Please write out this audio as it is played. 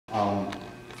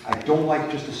don't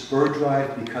like just a spur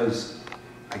drive because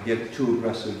I get too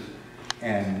aggressive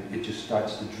and it just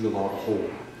starts to drill out a hole.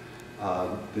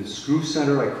 The screw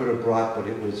center I could have brought, but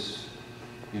it was,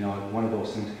 you know, one of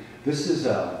those things. This is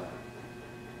a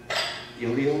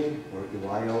Elio, or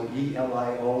Elio,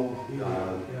 E-L-I-O.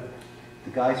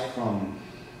 The guy's from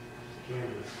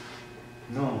Canada.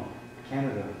 No,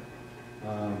 Canada.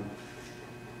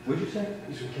 What'd you say?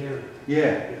 He's from Canada.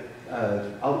 Yeah,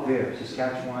 out there,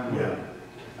 Saskatchewan. Yeah.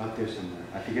 Out there somewhere.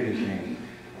 I forget his name.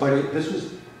 But this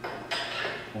was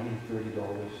 $20, $30.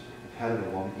 I've had it a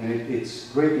long, and it's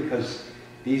great because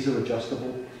these are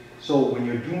adjustable. So when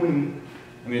you're doing,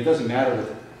 I mean, it doesn't matter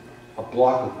with a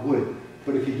block of wood,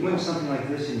 but if you're doing something like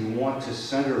this and you want to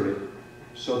center it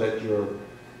so that your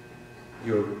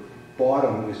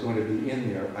bottom is going to be in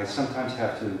there, I sometimes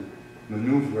have to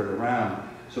maneuver it around.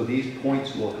 So these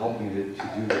points will help me to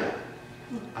do that.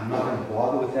 I'm not going to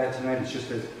bother with that tonight. It's just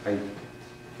that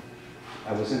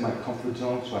I was in my comfort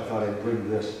zone, so I thought I'd bring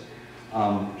this.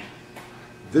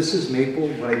 This is maple.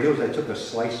 What I did was I took a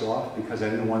slice off because I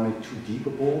didn't want to make too deep a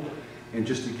bowl. And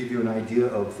just to give you an idea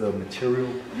of the material,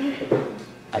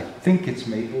 I think it's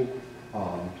maple.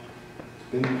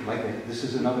 It's been like this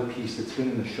is another piece that's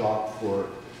been in the shop for,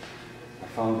 I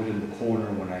found it in the corner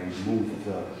when I moved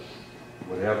the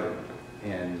whatever.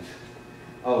 And,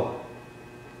 oh,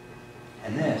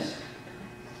 and this,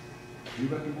 do you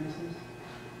recognize this?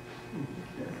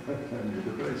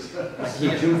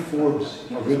 Jim Forbes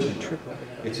original.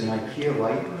 It's an IKEA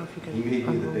light. He made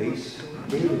me the base.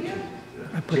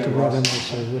 I put the rod in there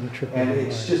so I wouldn't trip. And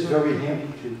it's just very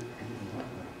handy to.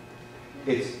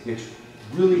 It's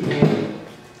really handy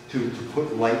to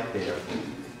put light there.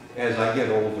 As I get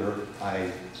older,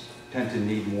 I tend to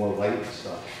need more light and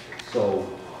stuff. So,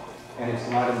 and it's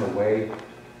not in the way.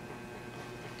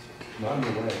 Not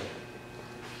in the way.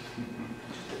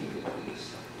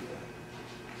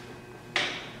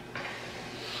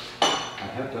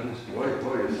 I have done this before.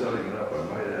 While you're setting it up, I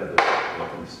might add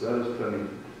that instead of spending,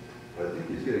 I think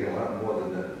he's getting a lot more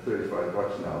than that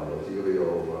 $35 now, those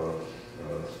Elio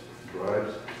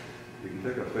drives. You can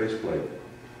take a faceplate.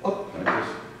 Oh. And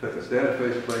just take a standard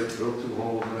faceplate, drill 2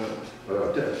 holes in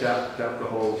it, tap the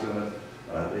holes in it.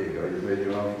 There you go, you made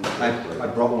your own faceplate. I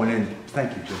brought one in.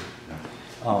 Thank you,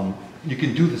 Jim. You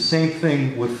can do the same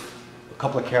thing with a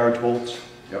couple of carriage bolts.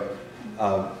 Yep.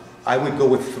 I would go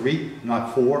with 3,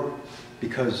 not 4,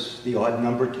 because the odd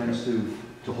number tends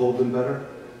to hold them better.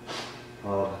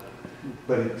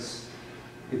 But it's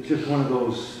just one of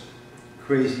those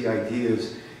crazy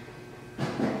ideas.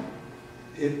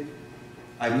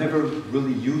 I've never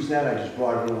really used that. I just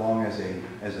brought it along as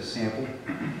a sample.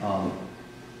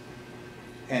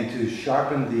 And to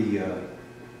sharpen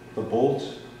the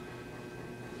bolts,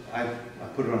 I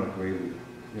put it on a gray wheel.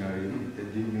 You know, I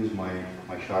didn't use my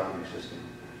sharpening system.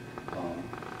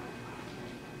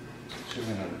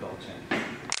 Certainly not a belt chain.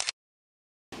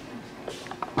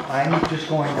 I'm just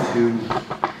going to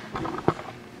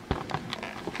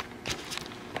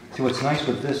see what's nice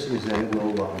with this is that it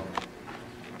will.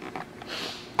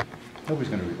 Nobody's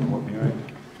going to report me, right?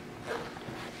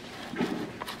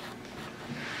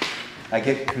 I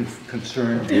get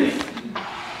concerned if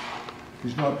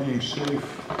he's not being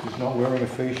safe, he's not wearing a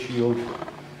face shield.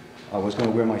 I was going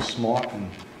to wear my smock and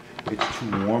it's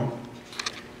too warm.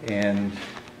 And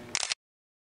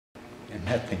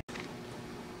that thing.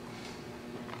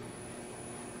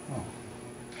 Oh,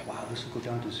 wow, this will go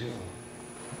down to 0.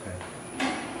 Okay.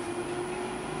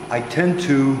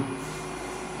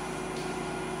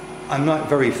 I'm not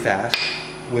very fast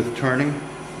with turning,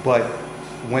 but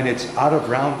when it's out of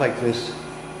round like this,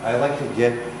 I like to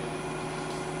get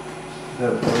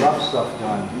the rough stuff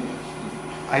done.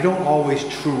 I don't always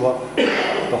true up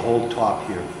the whole top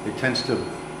here. It tends to,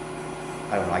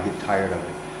 I don't know, I get tired of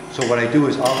it. So what I do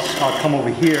is I'll come over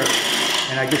here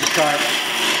and I just start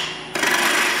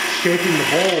shaping the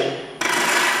bowl.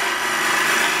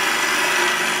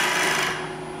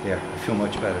 There, I feel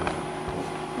much better.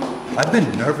 I've been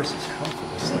nervous as hell for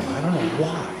this thing. I don't know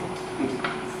why.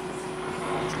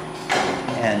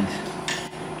 And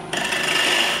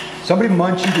somebody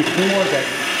mentioned before that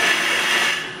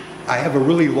I have a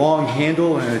really long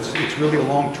handle and it's really a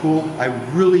long tool. I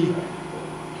really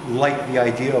like the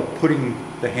idea of putting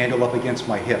the handle up against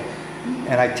my hip.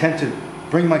 And I tend to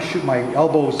bring my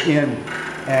elbows in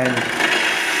and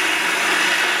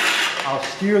I'll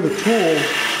steer the tool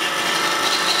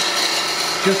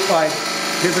just by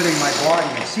pivoting my body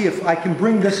and see if I can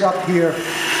bring this up here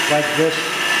like this.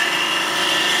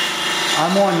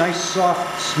 I'm on nice,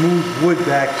 soft, smooth wood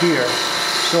back here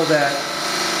so that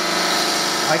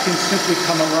I can simply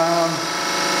come around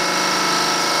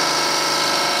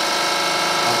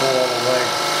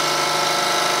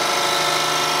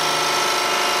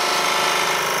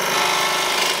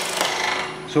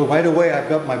So right away I've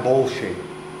got my bowl shape.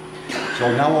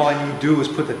 So now all I need to do is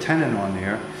put the tenon on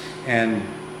there, and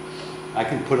I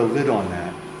can put a lid on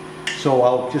that. So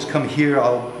I'll just come here,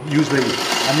 I'm using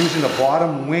the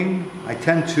bottom wing. I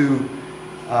tend to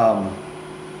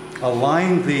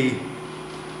align the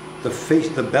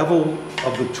bevel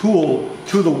of the tool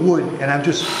to the wood, and I'm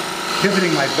just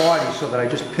pivoting my body so that I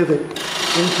just pivot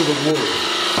into the wood.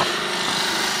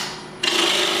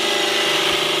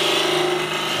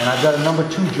 And I've got a number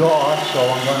 2 jaw, so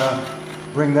I'm going to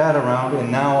bring that around,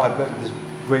 and now I've got this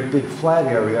great big flat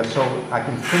area, so I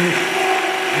can finish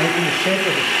making the shape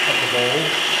of the bowl.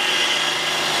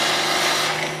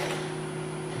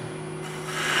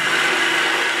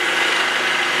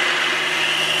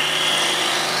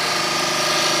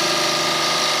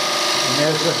 And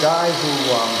there's a guy who,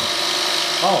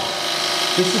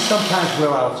 this is sometimes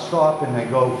where I'll stop and I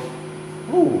go,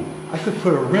 ooh, I could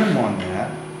put a rim on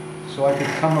that. So I could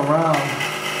come around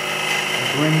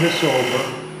and bring this over.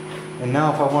 And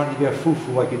now if I wanted to get a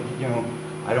foo-foo, I could,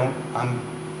 I'm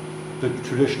the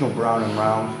traditional brown and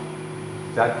round.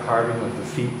 That carving of the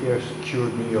feet there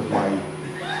secured me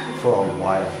for a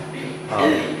while.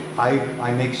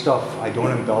 I make stuff, I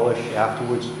don't embellish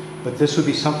afterwards, but this would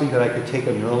be something that I could take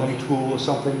a knurling tool or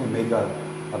something and make a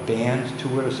band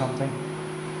to it or something.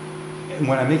 And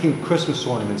when I'm making Christmas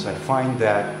ornaments, I find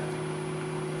that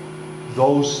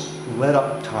those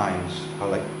let-up times are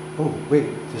like, oh wait,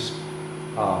 this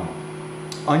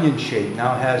onion shape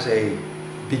now has a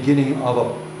beginning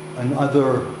of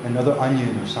another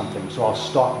onion or something. So I'll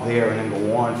stop there and then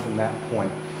go on from that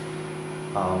point.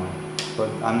 But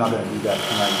I'm not going to do that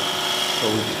tonight, so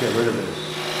we'll just get rid of this.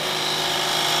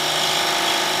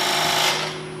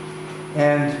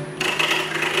 And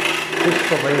just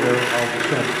for later, I'm just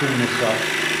going to clean this up.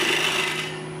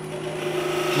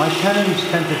 My tenons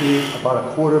tend to be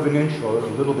about 1/4 of an inch or a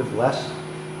little bit less,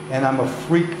 and I'm a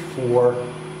freak for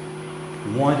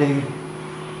wanting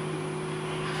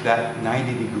that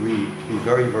 90 degree to be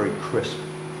very, very crisp.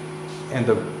 And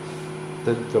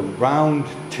the round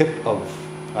tip of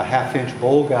a 1/2 inch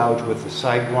bowl gouge with the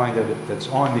side grind that's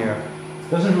on there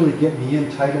doesn't really get me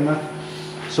in tight enough.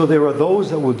 So there are those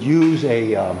that would use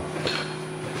a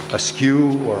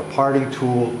skew or a parting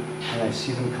tool, and I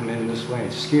see them come in this way.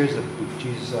 It scares the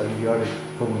Jesus out of me. You ought to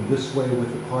go in this way with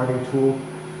the parting tool.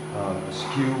 A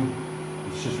skew,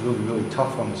 it's just really, really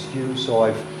tough on the skew.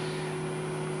 So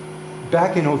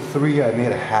back in '03, I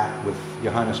made a hat with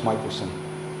Johannes Michelson.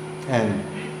 And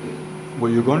where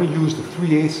you're going to use the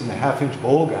 3/8 and the 1/2 inch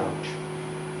bowl gouge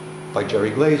by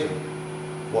Jerry Glazer.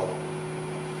 Well,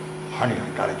 honey, I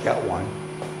gotta get one.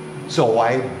 So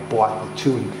I bought the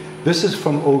 2. This is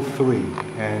from '03,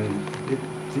 and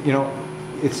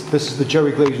this is the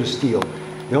Jerry Glazer steel.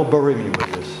 They'll bury me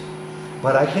with this.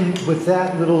 But I can, with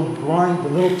that little grind, the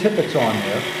little tippets on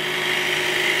there,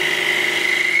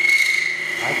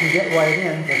 I can get right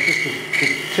in. That's just the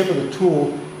tip of the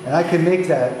tool, and I can make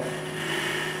that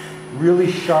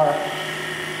really sharp.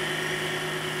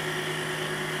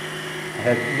 I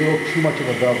had a little too much of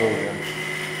a bevel there.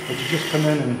 But you just come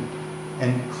in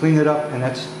and clean it up, and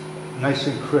that's nice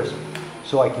and crisp,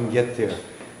 so I can get there.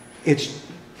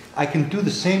 I can do the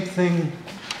same thing.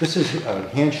 This is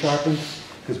hand sharpened,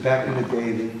 because back in the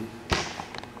day,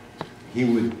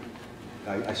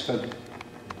 I spent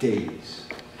days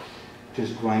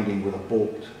just grinding with a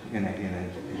bolt in a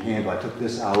handle. I took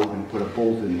this out and put a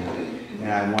bolt in there,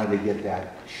 and I wanted to get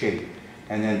that shape.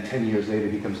 And then 10 years later,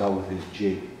 he comes out with his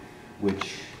jig,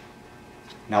 which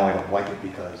now I don't like it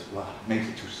because, well, it makes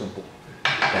it too simple.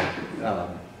 But,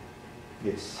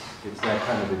 it's that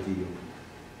kind of a deal.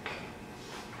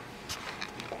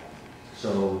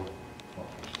 So,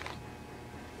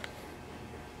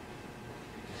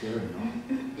 is there no?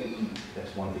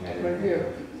 That's one thing I didn't Right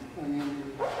here.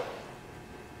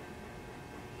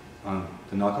 On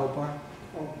the knockout bar?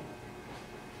 Oh,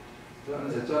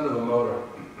 It's under the motor.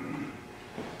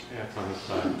 Yeah, it's on the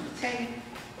side. okay.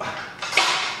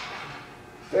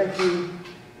 Thank you.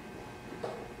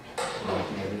 I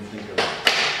didn't think of it.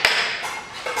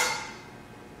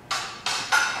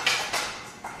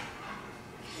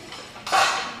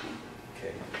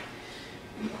 Okay.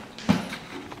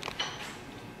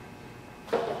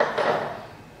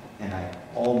 And I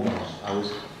was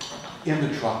in the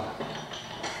truck,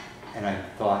 and I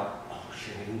thought, oh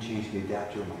shit, I didn't change the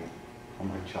adapter on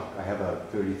my chuck. I have a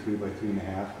 33 by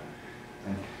 3.5,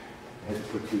 and I had to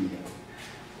put the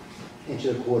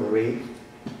 1.25 8.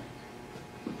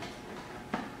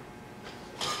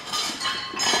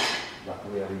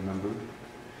 Luckily I remembered.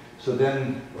 So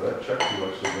then, Well, that check you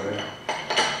watched today.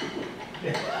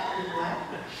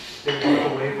 They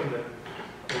walk away from the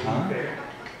Huh? fair.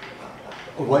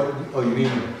 What, oh, you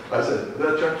mean, I said,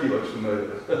 that Chucky looks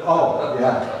familiar. oh,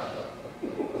 yeah.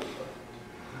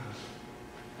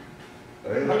 I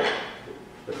mean,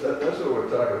 that's what we're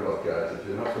talking about, guys. If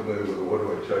you're not familiar with the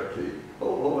woodwork chuck key,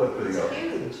 hold that thing up.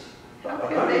 Huge.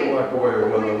 How do you walk away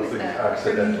with one of those things You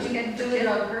accidentally? can do it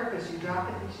on purpose, you drop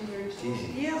it into your... It's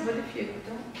easy. Yeah, but if you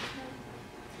don't...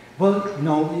 Well,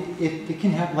 no, it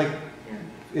can have, like,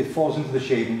 Yeah. it falls into the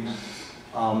shavings.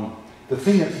 The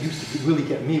thing that used to really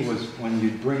get me was when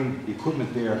you'd bring the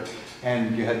equipment there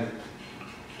and you had,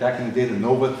 back in the day, the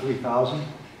Nova 3000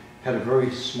 had a very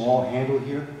small handle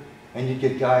here, and you'd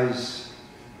get guys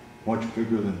much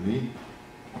bigger than me.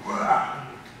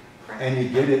 And you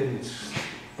get it, and it's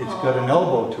got an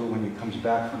elbow to it when it comes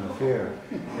back from the fair.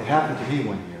 It happened to me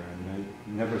one year, and I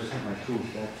never sent my tools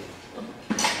back there.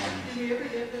 Did you ever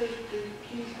get the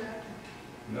keys back?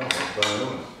 No, it's by new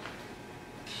ones.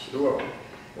 Two of them.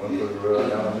 One for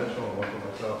Alan Mitchell and one for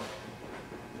myself.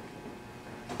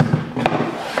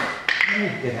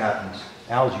 It happens.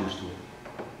 Al's used to it.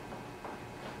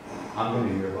 I'm going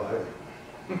to hear about it.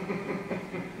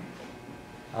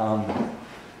 I'm going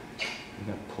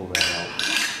to pull that out.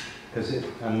 Because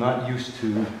I'm not used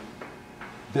to,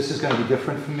 this is going to be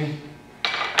different for me.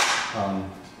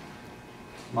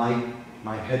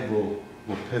 My head will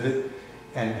pivot,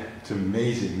 and it's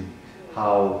amazing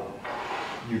how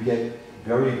you get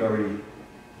very, very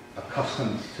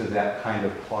accustomed to that kind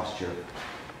of posture.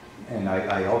 And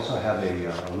I also have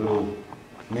a little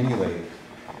mini lathe,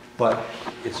 but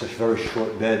it's a very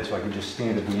short bed, so I can just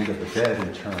stand at the end of the bed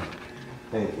and turn.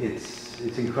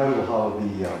 It's incredible how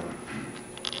the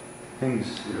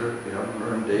things... You heard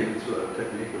Vern David's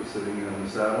technique of sitting in the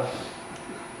saddle?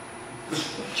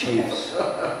 Chafes.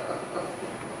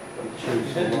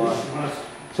 Chafes a lot.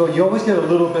 So you always get a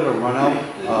little bit of run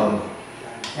out.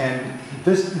 And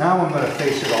this, now I'm going to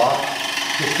face it off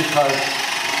just because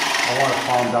I want to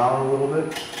calm down a little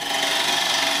bit.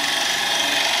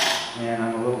 And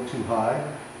I'm a little too high.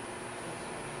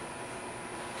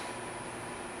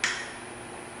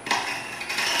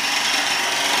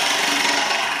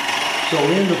 So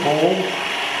in the bowl,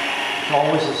 it's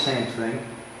always the same thing.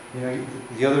 You know,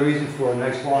 the other reason for a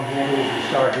nice long handle is you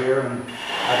start here, and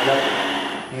I've got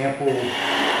ample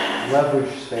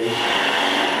leverage space,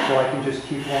 so I can just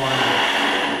keep on.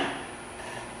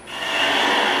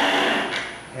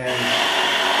 And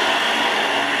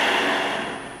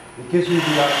it gives me the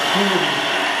opportunity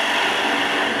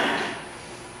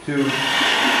to,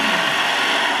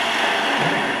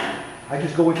 I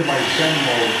just go into my Zen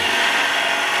mode.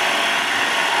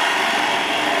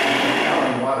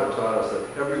 Taught us that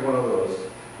every one of those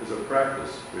is a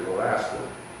practice for the last one.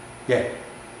 Yeah.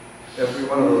 Every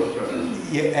one of those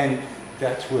turns. Yeah, and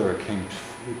that's where it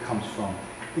comes from.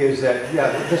 Is that,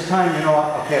 yeah, this time, you know,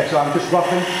 okay, so I'm just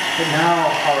roughing, but now,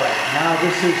 all right, now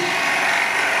this is,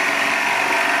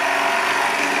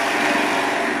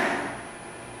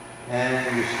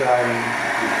 and you're starting,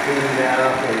 you're cleaning that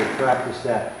up, or you practice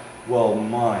that. Well,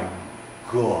 my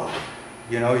God,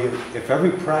 you know, if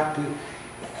every practice,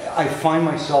 I find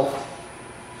myself,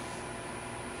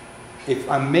 if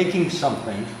I'm making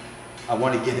something, I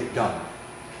want to get it done.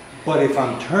 But if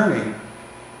I'm turning,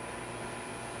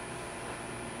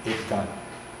 it's done.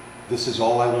 This is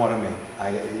all I want to make.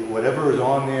 Whatever is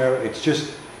on there, it's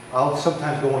just, I'll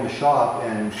sometimes go in the shop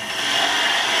and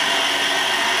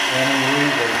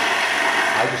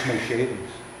I just make shavings.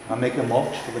 I'm making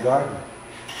mulch for the garden.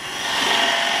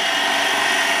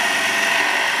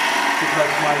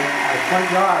 Because my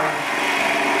front yard,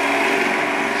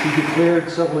 she declared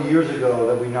several years ago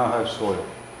that we now have soil.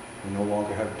 We no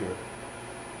longer have dirt.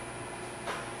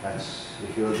 That's,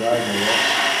 if you're a gardener,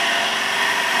 yeah.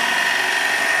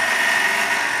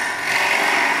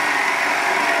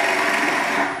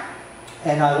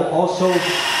 And I will also,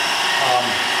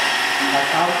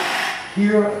 out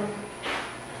here,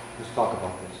 let's talk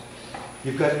about this.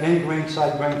 You've got end grain,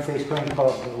 side grain, face grain,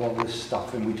 all this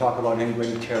stuff, and we talk about end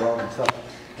grain, tear out and stuff.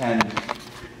 And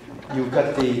you've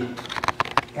got the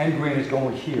end grain is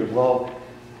going here. Well,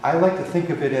 I like to think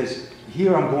of it as,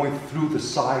 here I'm going through the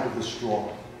side of the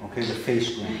straw, okay, the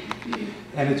face grain.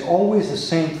 And it's always the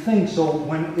same thing, so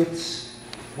when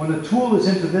the tool is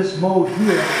into this mode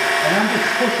here, and I'm just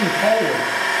pushing forward,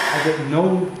 I get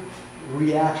no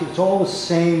reaction. It's all the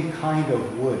same kind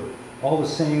of wood, all the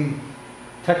same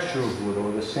texture of wood,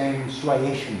 or the same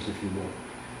striations, if you will.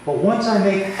 But once I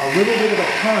make a little bit of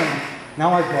a turn,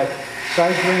 now I've got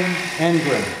side grain, end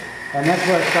grain. And that's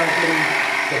where I start getting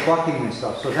the bucking and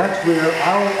stuff. So that's where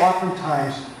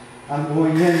oftentimes I'm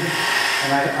going in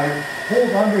and I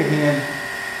hold underhand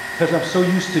because I'm so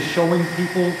used to showing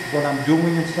people what I'm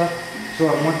doing and stuff. so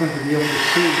I want them to be able to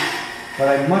see. But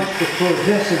I much prefer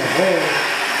this in a way,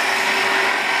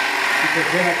 because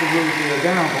then I can really get it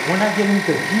down. But when I get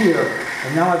into here,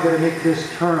 and now I've got to make this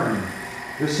turn,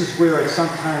 this is where it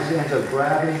sometimes ends up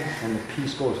grabbing and the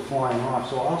piece goes flying off.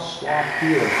 So I'll swap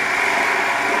here,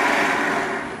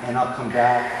 and I'll come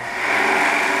back,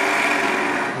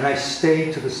 and I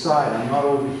stay to the side. I'm not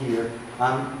over here.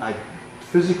 I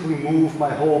physically move my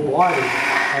whole body,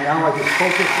 and now I just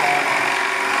focus on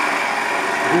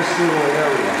this little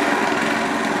area.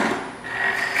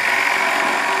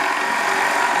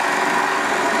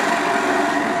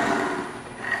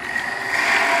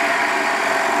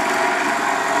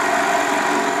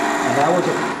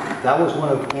 That was one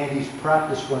of Andy's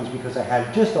practice runs because I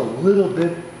had just a little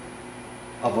bit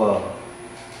of a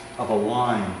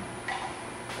line.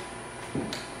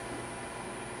 Let's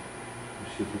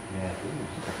see if we can add to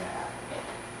that.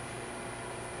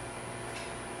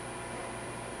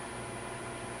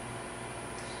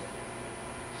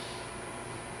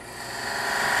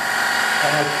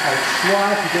 And I try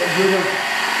to get rid of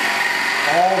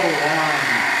all the lines.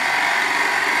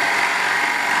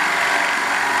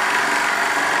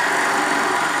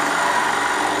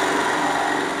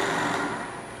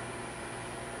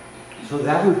 So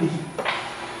that would be,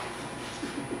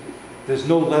 there's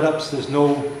no let-ups, there's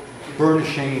no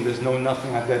burnishing, there's no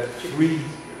nothing. I've got 3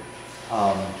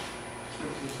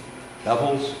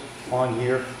 bevels on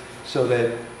here so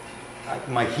that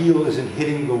my heel isn't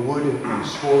hitting the wood and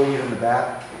scoring it in the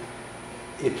back.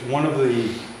 It's one of the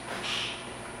things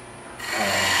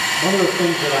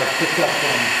that I picked up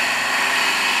from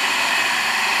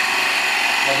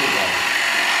everybody.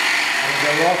 I mean,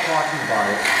 they're all talking about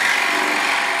it.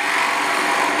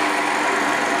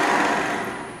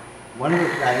 One of the,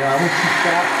 I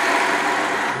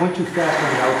went too fast on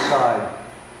the outside.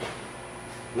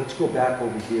 Let's go back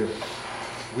over here.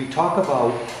 We talk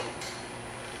about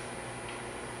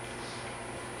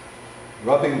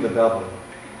rubbing the bevel.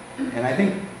 And I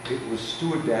think it was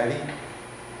Stuart Daddy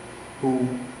who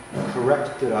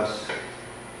corrected us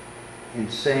in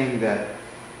saying that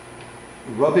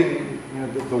rubbing,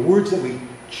 the words that we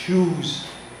choose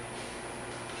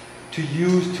to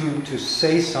use to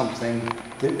say something,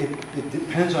 it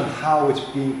depends on how it's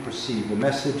being perceived. The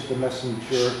message, the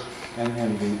messenger,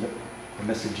 and the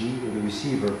messagee or the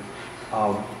receiver.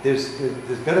 There's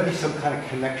got to be some kind of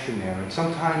connection there. And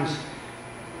sometimes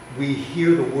we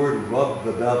hear the word rub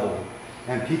the bevel,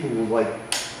 and people will like,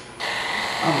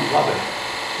 I'm rubbing,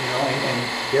 and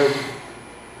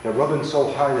they're rubbing so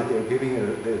hard that they're giving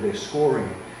it, they're scoring.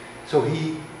 So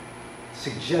he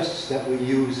suggests that we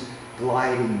use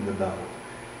gliding the bevel.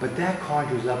 But that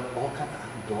conjures up all kinds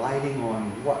of gliding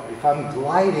on what? If I'm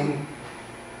gliding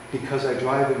because I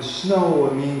drive in snow,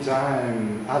 it means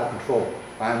I'm out of control.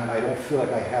 I don't feel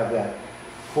like I have that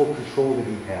full control that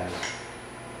he has.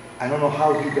 I don't know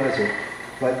how he does it,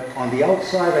 but on the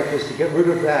outside, I guess to get rid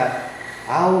of that,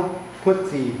 I'll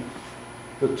put the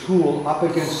tool up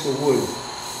against the wood,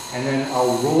 and then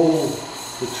I'll roll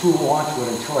the tool onto it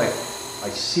until I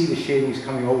see the shavings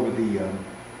coming over the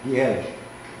edge.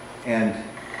 And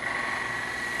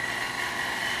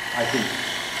I think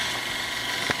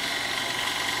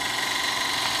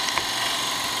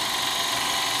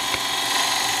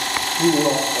through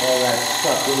all that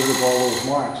stuff, get rid of all those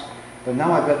marks. But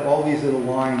now I've got all these little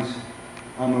lines.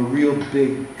 I'm a real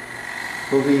big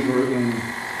believer in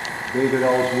David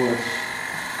Ellsworth's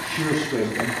shear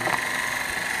straightening,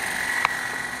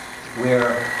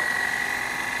 where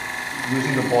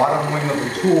using the bottom wing of the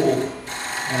tool,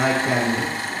 and I can,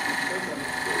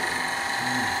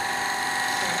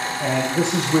 and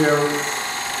this is where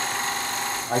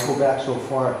I go back so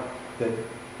far that,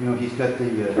 he's got the,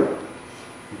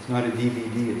 it's not a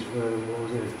DVD, it's, what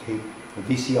was it, a tape, a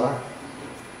VCR?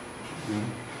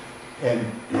 And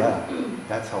yeah,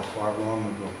 that's how far long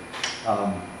ago.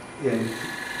 And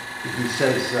he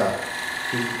says,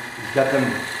 he's got them,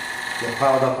 they're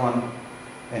piled up on,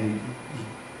 and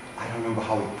I don't remember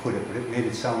how he put it, but it made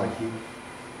it sound like he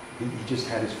just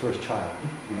had his first child.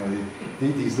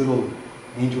 These little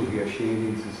angel hair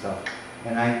shavings and stuff.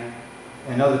 And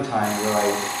another time where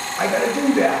I gotta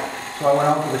do that. So I went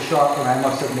out to the shop and I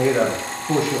must have made a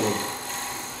bushel of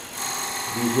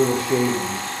these little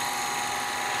shavings.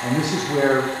 And this is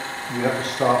where you have to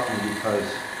stop me because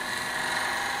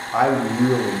I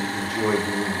really enjoy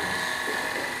doing this.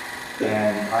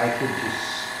 And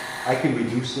I can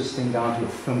reduce this thing down to a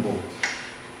thimble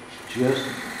just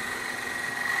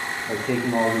by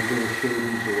taking all these little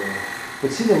shavings away.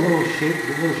 But see the little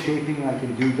shaping I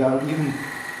can do down even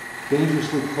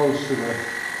dangerously close to the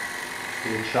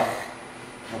chuck.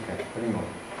 Okay, but anyway.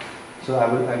 So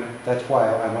that's why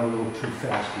I went a little too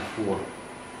fast before.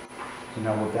 So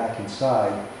now we're back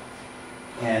inside,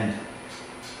 and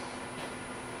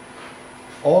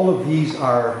all of these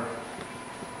are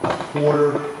a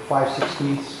quarter,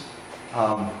 5/16.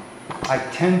 I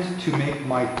tend to make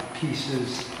my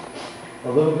pieces a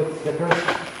little bit thicker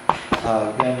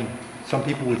than some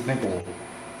people would think. Oh,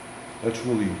 that's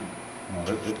really,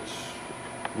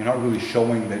 you're not really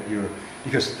showing that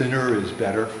because thinner is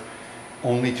better,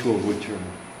 only to a wood turner.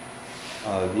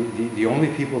 The only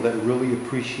people that really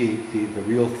appreciate the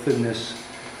real thinness,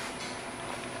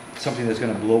 something that's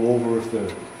going to blow over if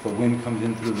the wind comes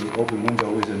in through the open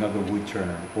window, is another wood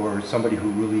turner, or somebody who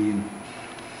really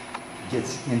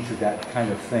gets into that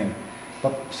kind of thing.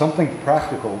 But something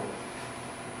practical.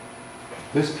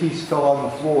 This piece fell on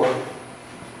the floor.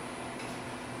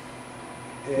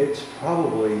 It's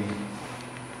probably,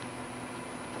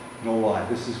 no lie,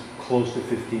 this is close to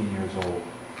 15 years old.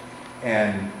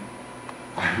 And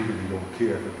I really don't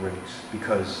care if it breaks,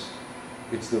 because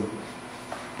it's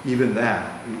even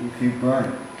that, if you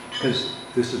burn it, because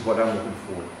this is what I'm looking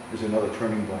for, is another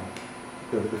turning blank.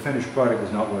 The finished product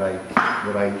is not what I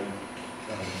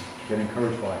get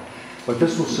encouraged by. But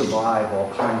this will survive all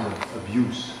kinds of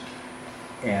abuse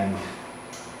and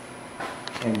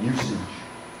usage.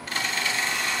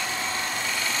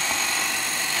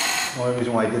 The only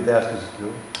reason why I did that is because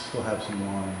it still have some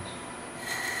lines.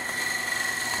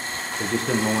 They're just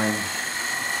annoying.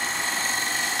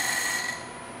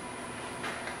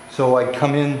 So I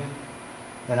come in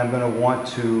and I'm going to want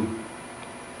to,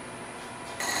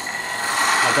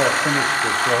 I've got to finish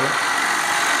this, right?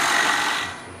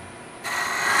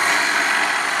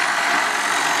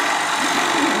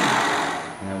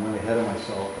 And I went ahead of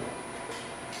myself.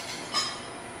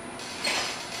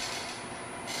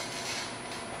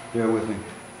 Bear with me.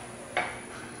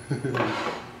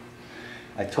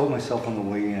 I told myself on the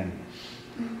way in,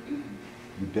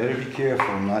 you better be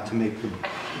careful not to make the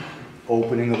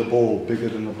opening of the bowl bigger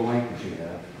than the blanket you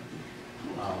have.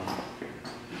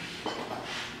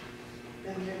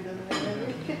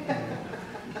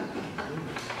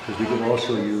 Because we could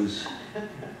also use,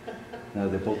 no,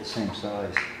 they're both the same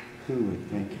size. Who would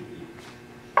think?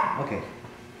 Okay.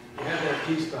 You have that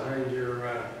piece behind your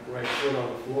right foot on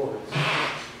the floor.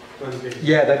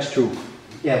 Yeah, that's true.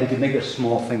 Yeah, we could make a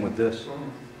small thing with this.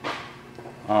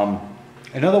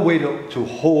 Another way to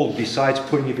hold, besides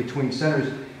putting it between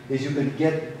centers, is you could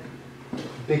get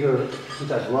bigger,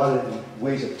 since I've brought it, it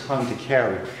weighs a ton to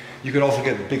carry. You could also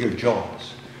get bigger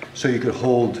jaws. So you could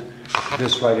hold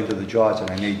this right into the jaws, and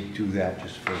I may do that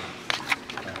just for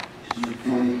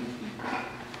fun.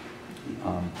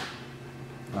 All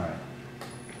right.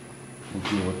 We'll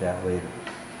deal with that later.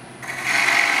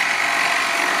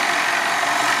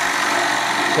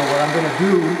 So what I'm going to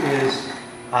do is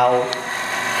I'm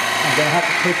going to have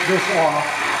to take this off,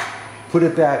 put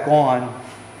it back on,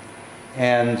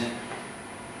 and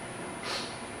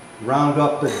round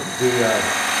up the lid.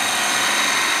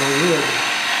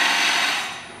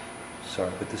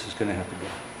 Sorry, but this is going to have to go.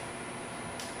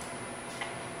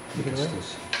 You can do it?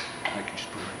 I can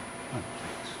just do it. Oh,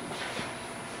 thanks.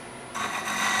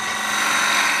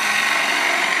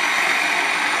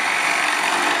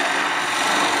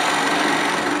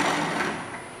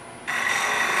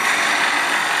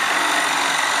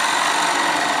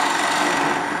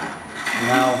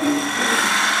 Now,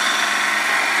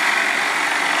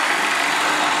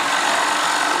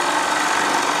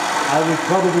 I would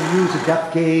probably use a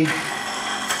depth gauge.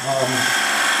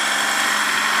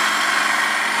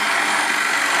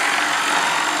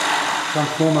 Some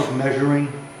form of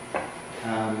measuring.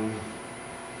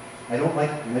 I don't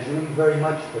like measuring very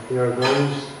much, but there are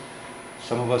those.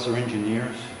 Some of us are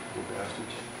engineers, poor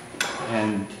bastards.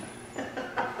 And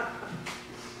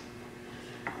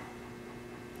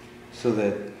so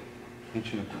that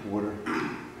inch and a quarter.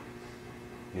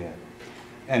 Yeah.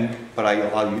 But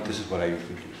this is what I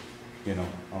usually do. You know,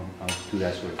 I'll do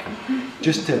that sort of thing.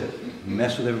 Just to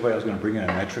mess with everybody, I was going to bring in a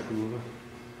metric ruler.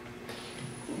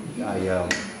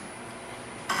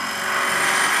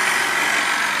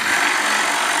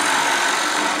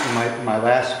 My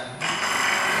last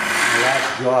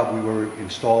job, we were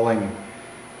installing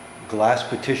glass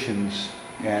partitions,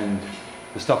 and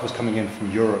the stuff was coming in from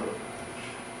Europe.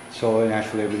 So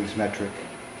naturally, everything's metric.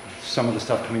 Some of the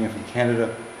stuff coming in from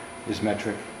Canada is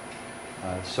metric.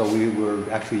 So we were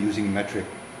actually using metric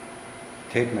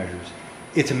tape measures.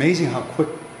 It's amazing how quick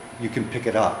you can pick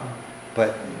it up,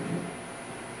 but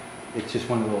it's just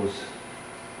one of those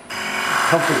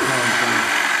comfort zone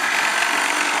things.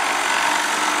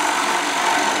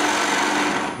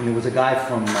 And there was a guy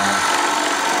from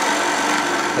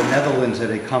the Netherlands that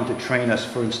had come to train us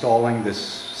for installing this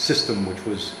system, which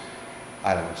was,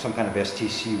 I don't know, some kind of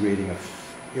STC rating of,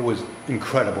 it was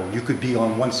incredible. You could be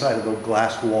on one side of the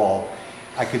glass wall.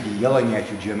 I could be yelling at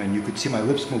you, Jim, and you could see my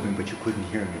lips moving, but you couldn't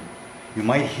hear me. You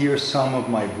might hear some of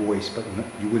my voice, but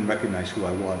you wouldn't recognize who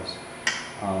I was.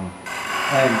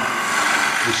 And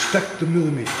respect the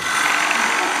millimeter.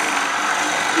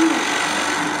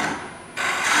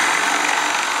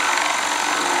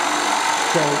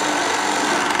 So,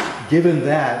 given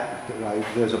that,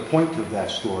 there's a point to that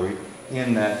story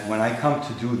in that when I come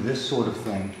to do this sort of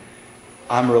thing,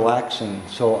 I'm relaxing,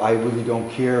 so I really don't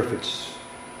care if it's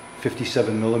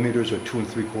 57 millimeters or 2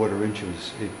 3/4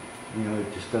 inches. It, you know,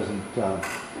 it just doesn't. Oops.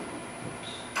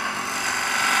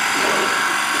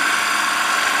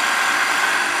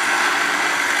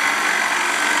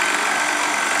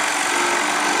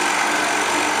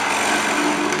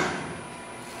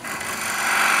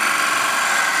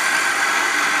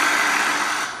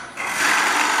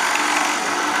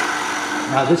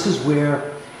 Now this is where,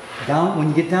 when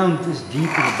you get down this deep in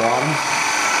the bottom,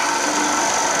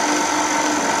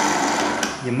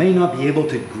 you may not be able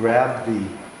to grab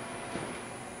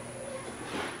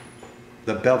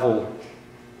the bevel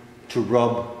to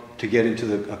rub to get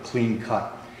into a clean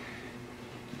cut.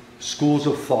 Schools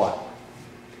of thought.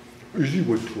 Easy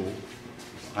wood tool.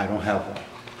 I don't have one,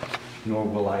 nor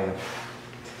will I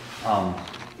ever.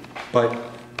 But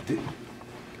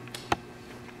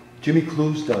Jimmy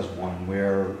Clues does one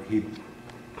where he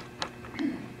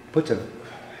puts I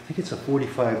think it's a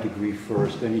 45-degree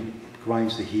first, then he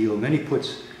grinds the heel, and then he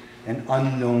puts an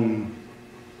unknown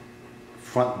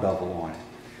front bevel on it.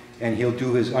 And he'll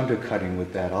do his undercutting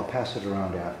with that. I'll pass it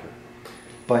around after.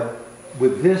 But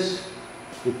with this,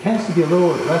 it tends to be a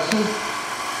little aggressive.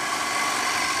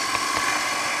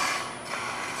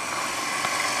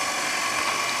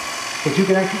 But you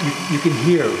can actually, you can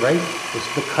hear, right?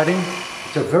 It's the cutting.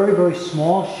 It's a very, very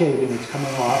small shaving that's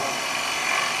coming off.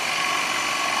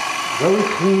 Very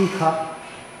clean cut.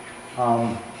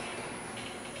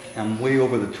 I'm way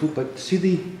over the tube, but see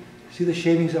the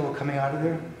shavings that were coming out of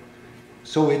there?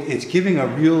 So it's giving a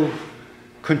real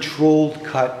controlled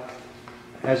cut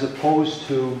as opposed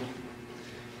to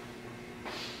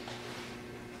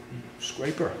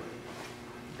scraper.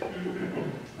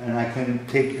 And I can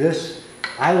take this.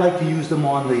 I like to use them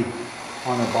on a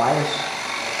bias,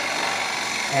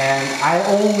 and I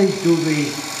only do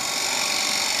the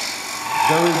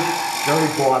very, very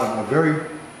bottom. I very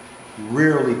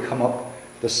rarely come up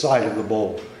the side of the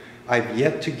bowl. I've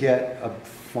yet to get a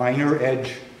finer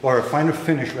edge, or a finer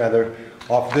finish rather,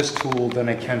 off this tool than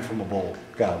I can from a bowl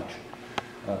gouge,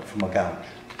 from a gouge.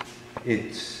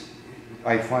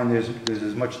 I find there's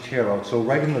as much tear out. So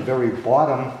right in the very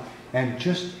bottom, and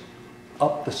just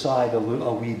up the side a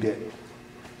wee bit.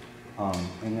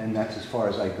 And then that's as far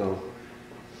as I go.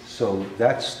 So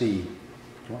that's do you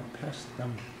want to pass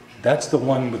them? That's the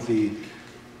one with the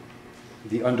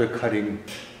undercutting.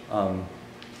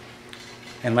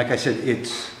 And like I said,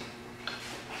 if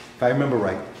I remember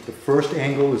right, the first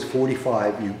angle is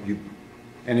 45,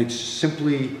 and it's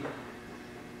simply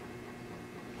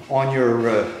on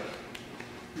your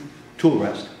tool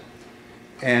rest,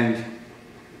 and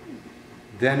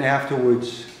then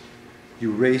afterwards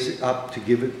you raise it up to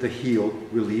give it the heel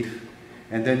relief,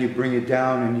 and then you bring it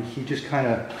down, and he just kind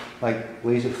of like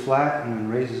lays it flat and then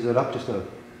raises it up just a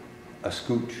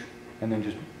scooch, and then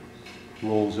just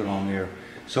rolls it on there.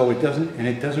 So it doesn't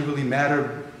really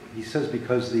matter, he says,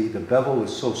 because the bevel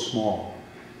is so small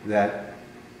that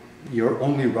you're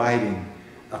only riding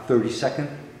a 32nd,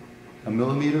 a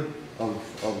millimeter of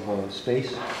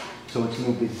space, so it's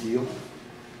no big deal.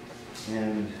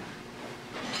 And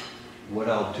what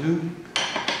I'll do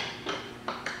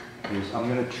is I'm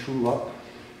going to true up.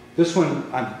 This one,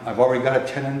 I've already got a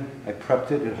tenon. I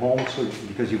prepped it at home, so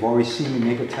because you've already seen me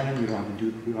make a tenon, you don't have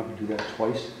to do that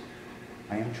twice.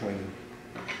 I am trying to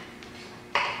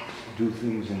do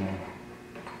things in a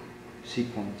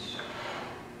sequence.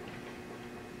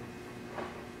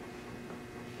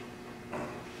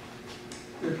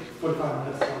 There's 45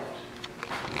 minutes left.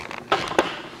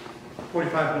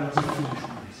 45 minutes.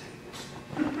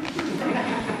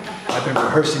 I've been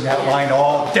rehearsing that line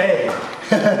all day.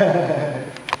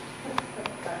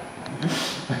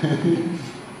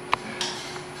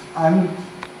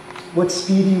 What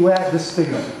speed are you at? This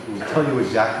thing will tell you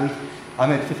exactly.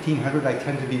 I'm at 1500. I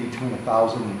tend to be between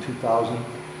 1000 and 2000.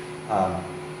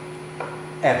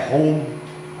 At home,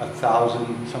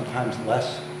 1000, sometimes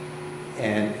less.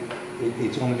 And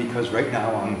it's only because right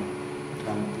now I'm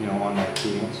on that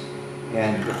cadence.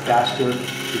 And the faster,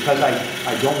 because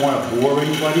I don't want to bore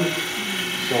anybody,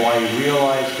 so I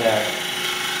realize that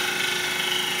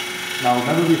Now,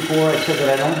 remember before I said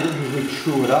that I don't usually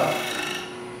true it up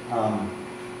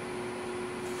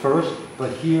first,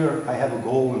 but here I have a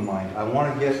goal in mind. I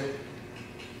want to get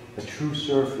a true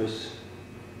surface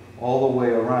all the way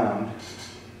around,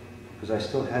 because I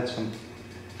still had some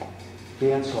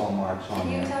bandsaw marks on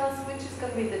Can you there. tell us which is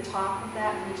going to be the top of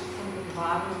that and which is going to be the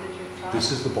bottom of your top?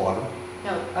 This is the bottom.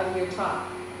 No, of your top.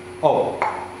 Oh,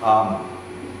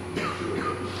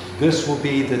 this will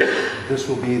be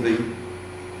the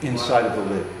inside of the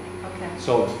lid. Okay.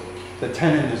 So the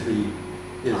tenon is the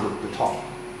top.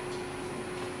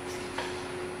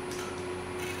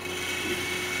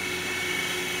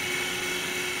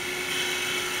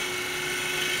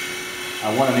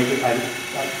 I want to make it.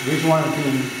 The reason why I'm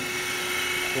being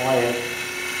quiet.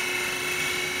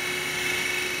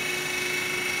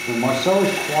 When Marcel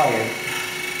is quiet,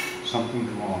 something's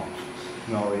wrong.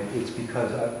 No, it's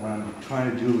because what I'm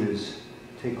trying to do is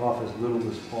take off as little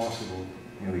as possible.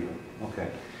 Here we go. Okay.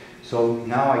 So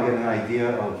now I get an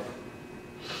idea of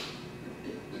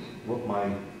what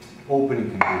my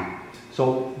opening can be.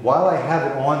 So while I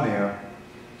have it on there,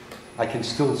 I can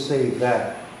still save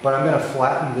that, but I'm going to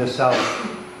flatten this out.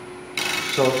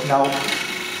 So now,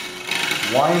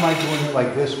 why am I doing it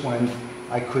like this when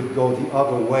I could go the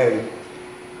other way?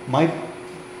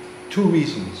 Two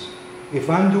reasons. If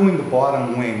I'm doing the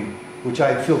bottom wing, which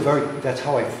I feel that's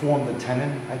how I form the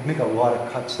tenon, I make a lot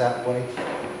of cuts that way.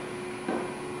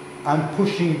 I'm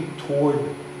pushing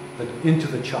into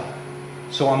the chuck.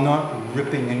 So I'm not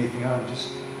ripping anything out,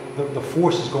 just the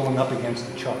force is going up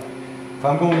against the chuck. If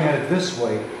I'm going at it this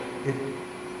way,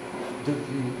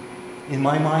 in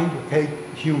my mind, okay,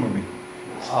 humor me,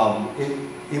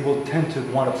 it will tend to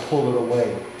want to pull it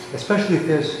away. Especially if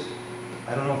there's,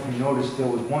 I don't know if you noticed, there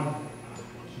was one,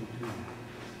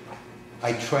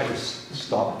 I try to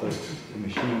stop the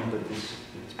machine, but it's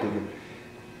bigger.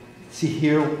 See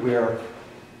here where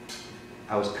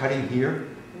I was cutting here,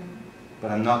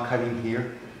 but I'm not cutting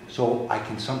here, so I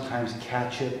can sometimes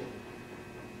catch it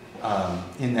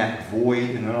in that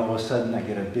void, and then all of a sudden I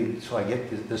get I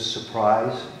get this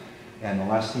surprise, and the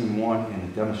last thing you want in a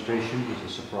demonstration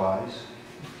is a surprise.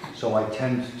 So I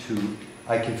can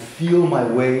feel my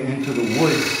way into the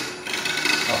wood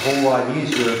a whole lot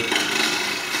easier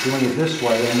doing it this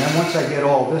way, and then once I get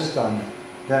all this done,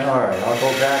 then all right, I'll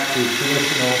go back to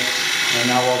traditional, and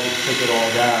now I'll just take it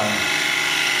all down.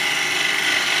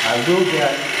 I will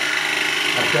get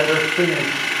a better finish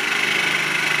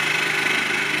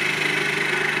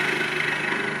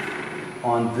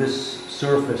on this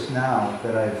surface now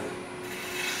that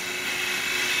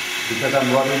because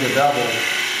I'm rubbing the bevel.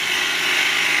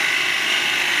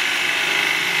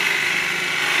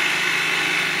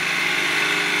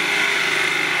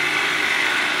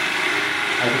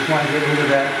 I just want to get rid of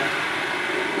that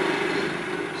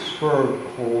spur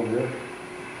hole here.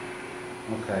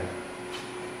 Okay.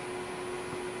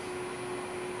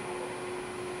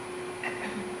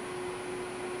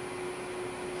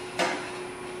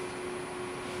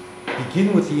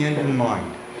 Begin with the end in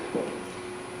mind.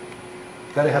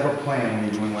 Got to have a plan when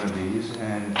you're doing one of these,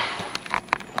 and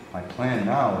my plan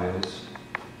now is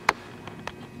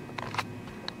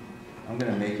I'm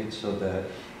going to make it so that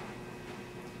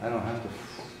I don't have to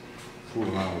fool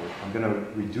around with it. I'm going to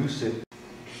reduce it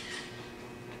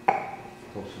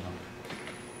close enough.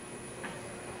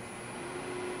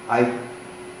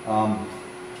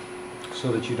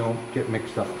 So that you don't get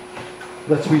mixed up.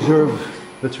 Let's reserve.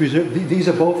 These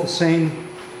are both the same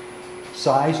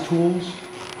size tools.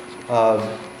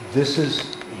 This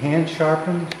is hand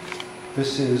sharpened.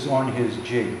 This is on his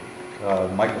jig,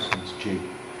 Michelson's jig.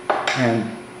 And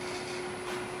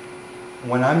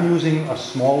when I'm using a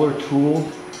smaller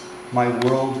tool, my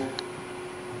world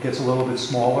gets a little bit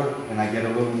smaller and I get a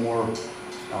little more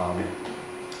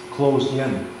closed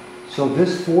in. So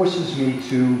this forces me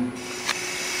to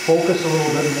focus a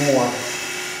little bit more.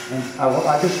 And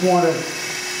I just want to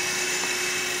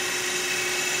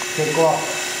take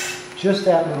off just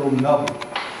that little nub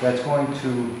that's going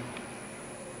to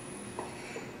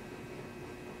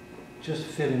just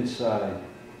fit inside.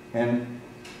 And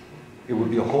it would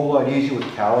be a whole lot easier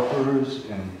with calipers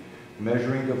and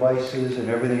measuring devices and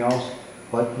everything else.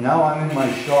 But now I'm in my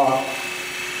shop.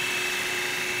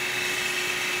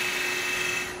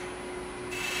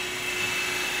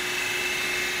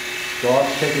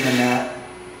 Dog's taking a nap.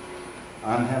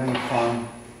 I'm having fun.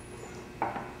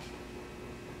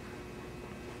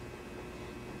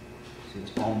 See,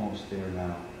 it's almost there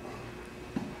now.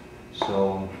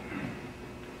 So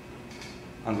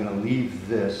I'm going to leave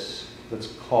this. Let's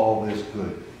call this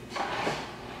good.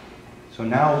 So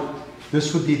now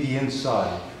this would be the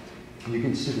inside. And you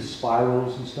can see the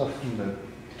spirals and stuff from the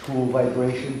tool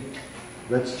vibration.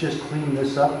 Let's just clean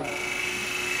this up.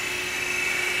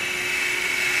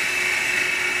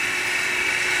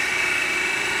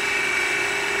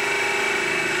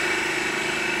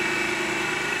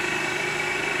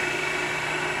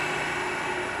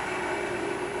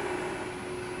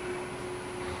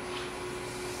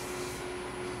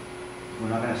 We're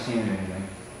not going to sand anything.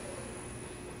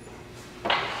 A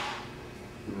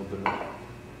little bit of,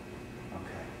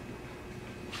 okay.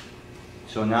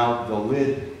 So now the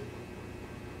lid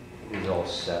is all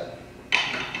set.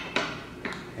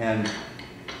 And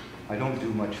I don't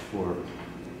do much for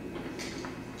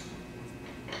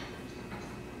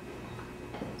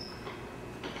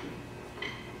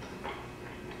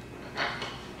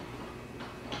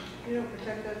You don't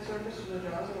protect that surface of the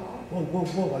jaws at all? Whoa, whoa,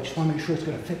 whoa, I just want to make sure it's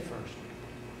going to fit first.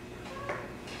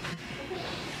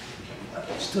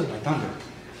 Stood my thunder.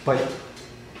 But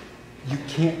you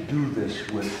can't do this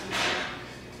with,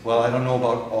 well, I don't know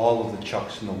about all of the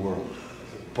chucks in the world,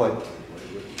 but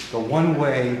the one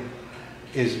way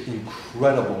is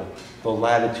incredible, the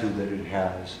latitude that it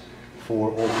has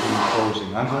for opening and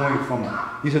closing. I'm going from,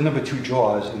 these are number 2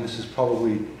 jaws, and this is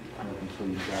probably, I can show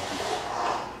you exactly.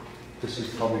 This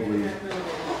is probably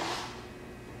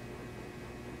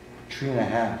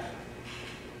 3.5.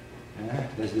 Yeah,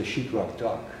 there's the sheetrock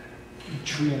duck.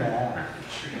 3.5.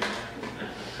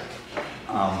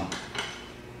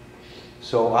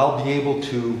 So I'll be able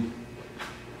to,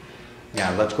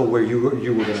 yeah, let's go where you were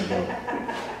going to go.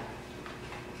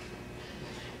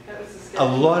 That was the A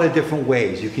sketch. lot of different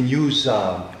ways. You can use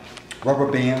rubber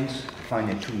bands. I find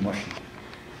it too mushy.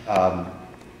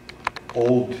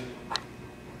 Old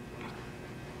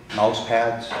mouse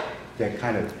pads. They're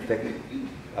kind of thick.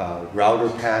 Router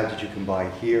pads that you can buy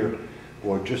here,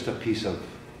 or just a piece of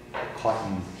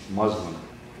cotton muslin.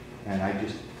 And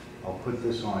I'll put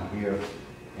this on here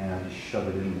and I just shove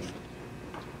it in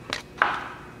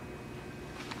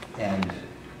and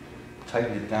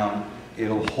tighten it down.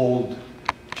 It'll hold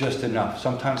just enough.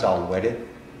 Sometimes I'll wet it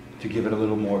to give it a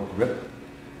little more grip.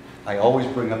 I always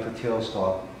bring up the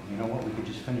tailstock. You know what, we could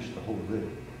just finish the whole lid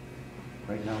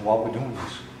right now while we're doing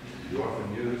this. You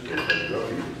often use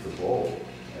the bowl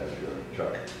as your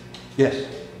chuck. Yes,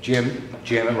 jam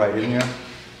it right in there.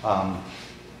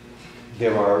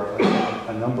 There are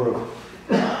a number of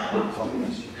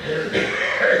compliments.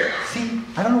 See,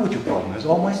 I don't know what your problem is.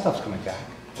 All my stuff's coming back.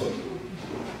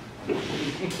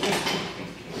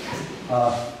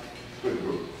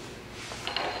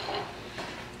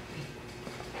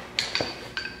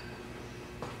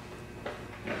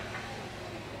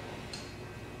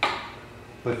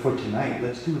 But for tonight,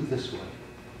 let's do it this way.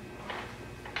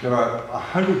 There are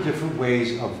 100 different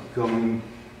ways of going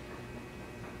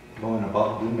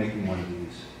about making one of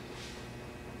these.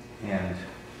 And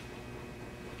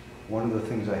one of the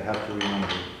things I have to remember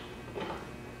is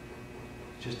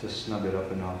just to snug it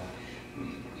up enough.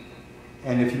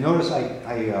 And if you notice,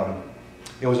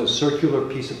 it was a circular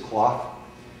piece of cloth,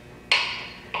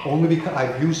 only because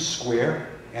I've used square,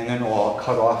 and then I'll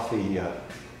cut off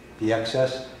the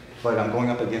excess, but I'm going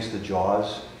up against the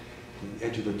jaws. The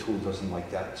edge of the tool doesn't like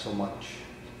that so much.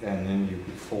 And then you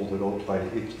could fold it over, but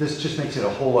this just makes it a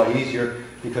whole lot easier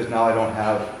because now I don't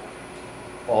have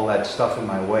all that stuff in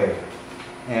my way.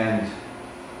 And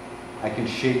I can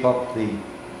shape up the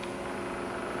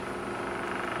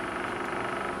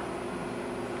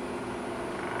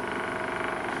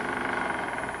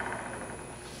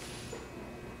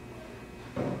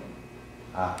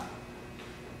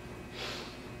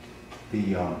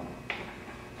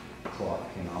cloth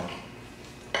came out.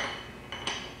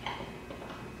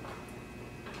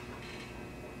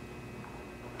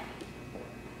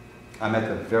 I'm at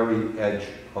the very edge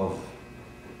of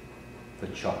the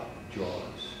chuck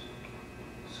jaws,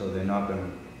 so they're not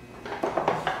going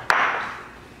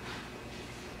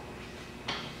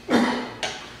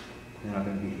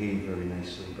to behave very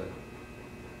nicely. But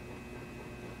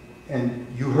and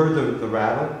you heard the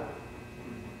rattle.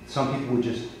 Some people would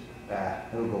just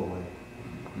it'll go away.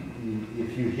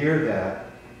 If you hear that,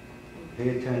 pay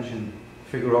attention,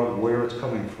 figure out where it's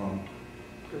coming from.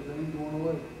 Because it ain't going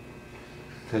away.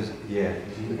 Because, yeah,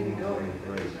 it's ain't going away.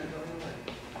 Right.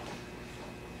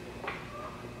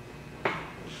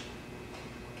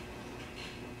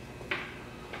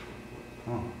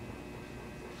 Oh.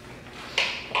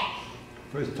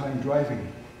 First time driving.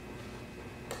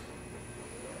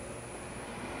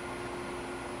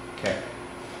 Okay.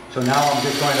 So now I'm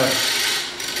just going to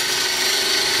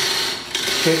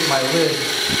shake my lid.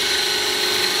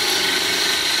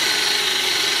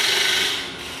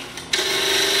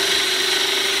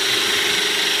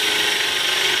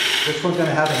 This one's going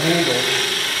to have a handle.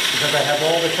 because I have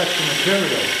all this extra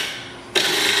material.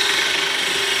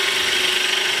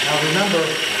 Now remember,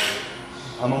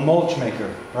 I'm a mulch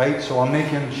maker, right? So I'm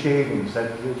making shavings. I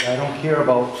don't care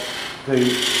about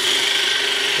the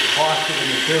cost of the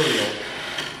material.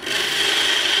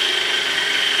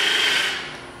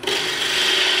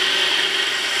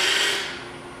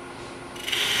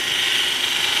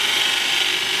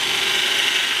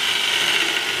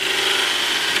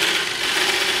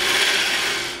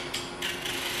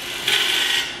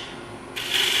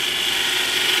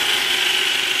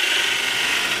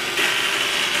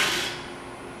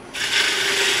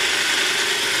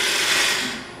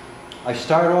 I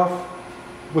start off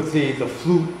with the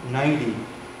flute 90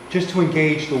 just to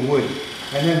engage the wood,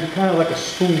 and then kind of like a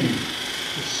spoon,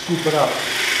 just scoop it up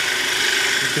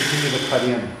and continue to cut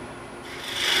in.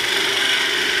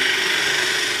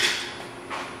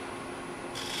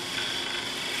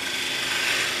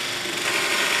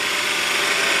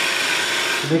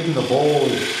 So making the bowl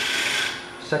is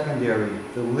secondary,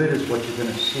 the lid is what you're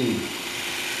going to see.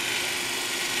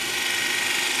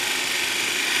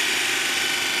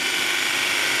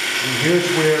 And here's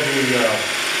where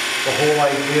the whole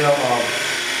idea of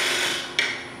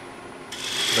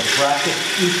the practice,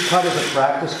 each cut is a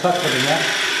practice cut for the next,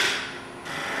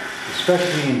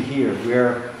 especially in here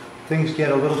where things get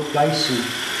a little dicey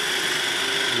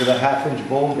with a 1/2-inch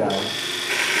bowl gouge.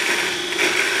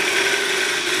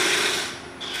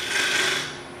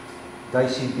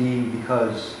 Dicey being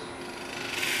because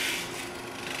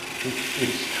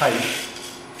it's tight.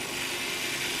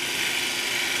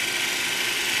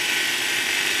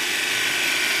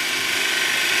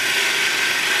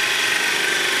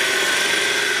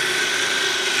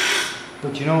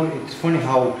 But you know, it's funny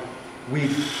how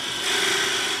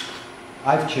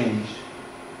I've changed,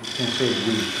 you can't say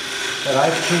we, but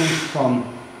I've changed from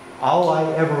all I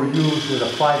ever used was a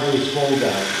 5/8 bowl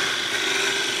gouge.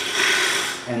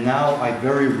 And now I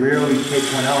very rarely take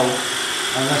one out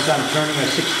unless I'm turning a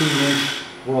 16-inch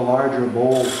or a larger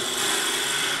bowl.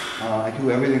 I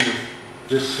do everything with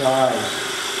this size.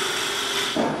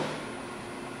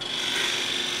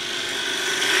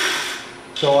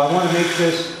 So I want to make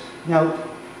this, now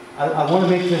I want to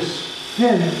make this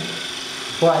thin,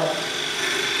 but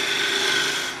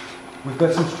we've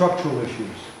got some structural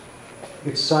issues.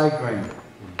 It's side grain.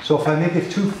 So if I make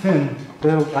it too thin,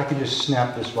 then I can just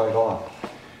snap this right off.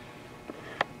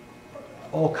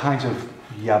 All kinds of,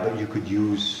 yeah, but you could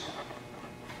use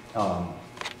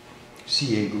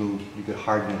CA glue, you could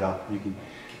harden it up, you can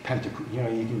you know,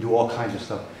 you can do all kinds of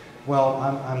stuff. Well,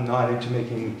 I'm not into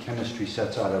making chemistry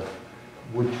sets out of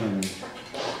Woodturners.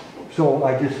 So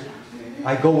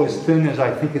I go as thin as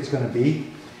I think it's going to be,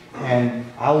 and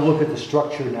I'll look at the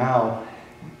structure now,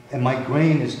 and my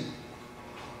grain is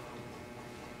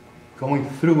going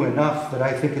through enough that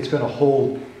I think it's going to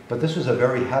hold. But this was a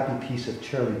very happy piece of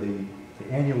cherry. The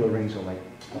annular rings are like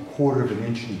 1/4 of an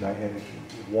inch in diameter,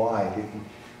 wide.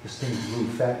 This thing grew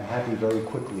fat and happy very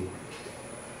quickly.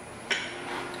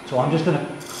 So I'm just going to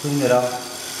clean it up.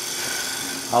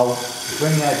 I'll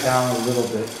bring that down a little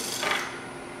bit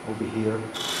over here.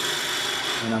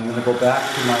 And I'm going to go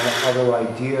back to my other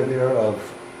idea there of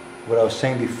what I was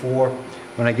saying before.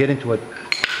 When I get into a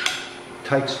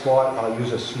tight spot, I'll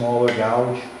use a smaller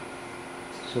gouge.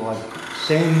 So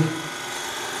same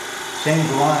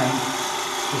grind,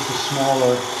 just a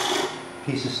smaller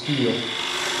piece of steel.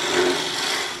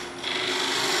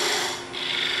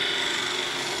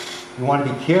 You want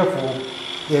to be careful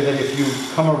that if you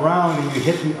come around and you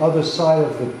hit the other side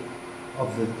of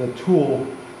the tool,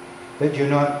 that you're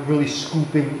not really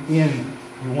scooping in.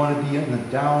 You want to be in the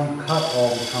down cut all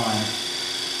the time.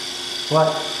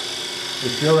 But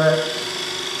if you're at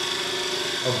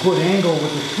a good angle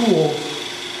with the tool,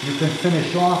 you can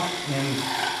finish off in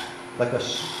like a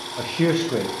shear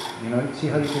scrape. You know, see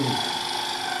how you can.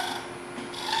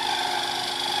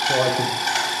 So I could.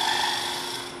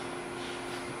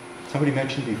 Somebody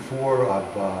mentioned before of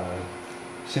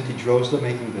Cindy Drozda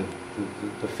making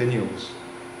the finials,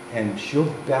 and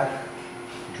she'll back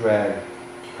drag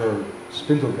her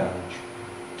spindle gouge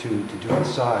to do the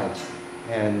sides.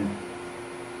 And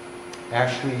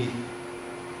Ashley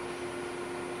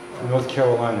from North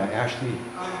Carolina, Ashley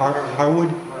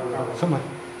Harwood, someone,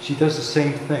 she does the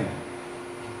same thing.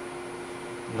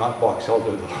 Not box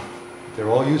elder though. They're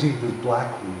all using this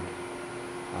black wood.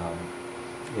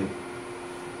 It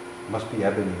must be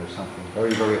ebony or something.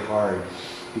 Very, very hard,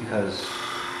 because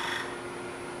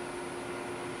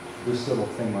this little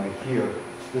thing right here,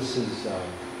 this is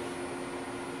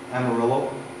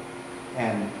Amarillo,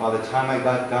 and by the time I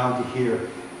got down to here,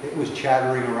 it was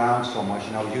chattering around so much,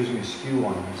 and I was using a skew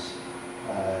on this.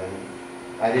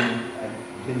 I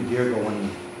didn't dare go any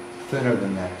thinner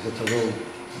than that because it's a little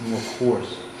more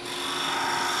coarse.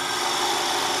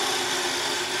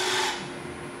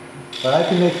 But I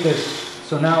can make this,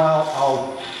 so now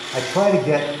I try to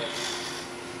get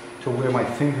to where my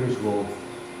fingers will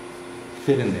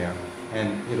fit in there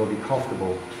and it'll be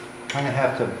comfortable. Kind of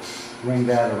have to bring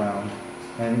that around.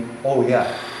 And, oh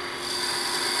yeah,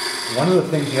 one of the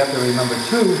things you have to remember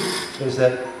too is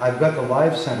that I've got the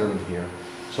live center in here.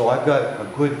 So I've got a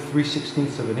good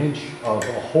 3/16 of an inch of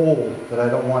a hole that I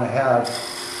don't want to have.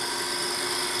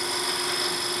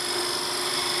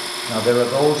 Now there are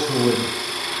those who would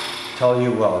tell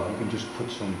you, well, you can just put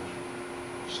some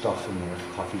stuff in there,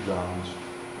 coffee grounds,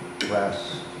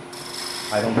 grass.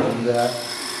 I don't do that.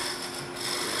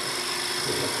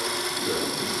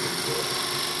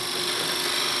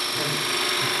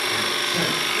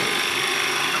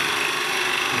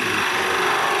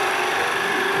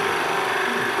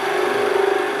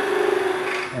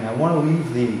 And I want to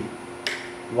leave the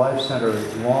live center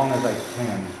as long as I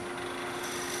can,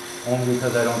 only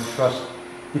because I don't trust,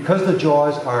 because the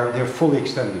jaws they're fully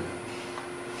extended.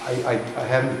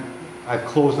 I've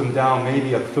closed them down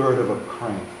maybe 1/3 of a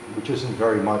crank, which isn't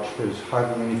very much. There's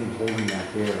hardly anything holding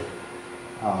that there.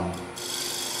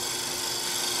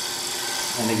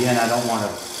 And again, I don't want to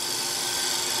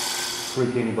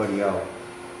freak anybody out.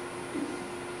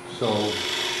 So,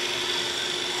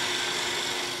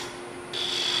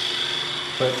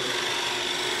 but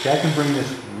I can bring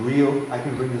this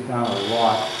down a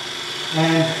lot.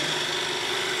 And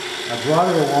I brought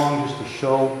it along just to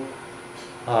show.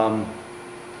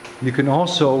 You can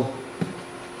also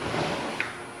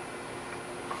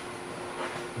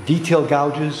detail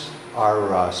gouges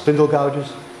are spindle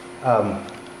gouges.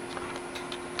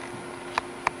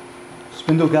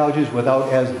 Spindle gouges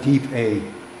without as deep a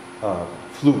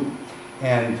flute,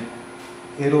 and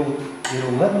it'll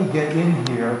let me get in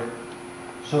here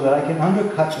so that I can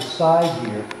undercut the side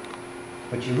here.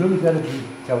 But you really got to be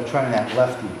trying that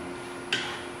lefty.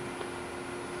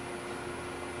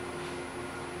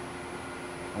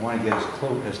 I want to get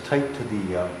as tight to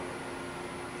the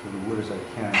wood as I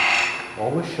can.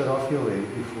 Always shut off your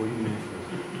lathe before you use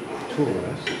the tool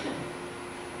rest.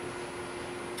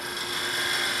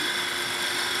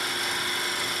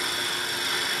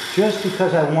 Just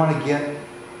because I want to get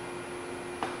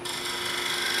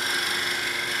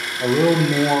a little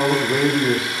more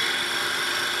radius.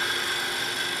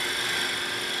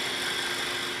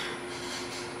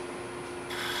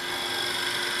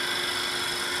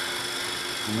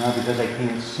 And now because I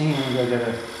can't see, I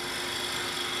gotta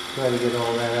try to get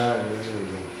all that out of there. There we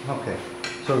go. Okay,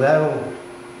 so that'll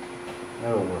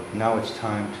work. Now it's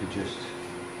time to just,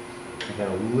 I got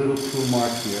a little tool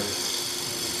mark here.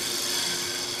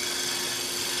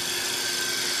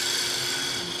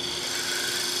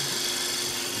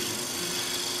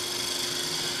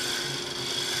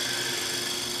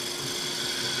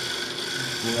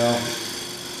 You know,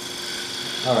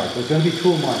 all right, there's going to be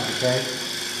tool marks, okay?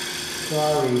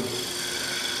 Sorry.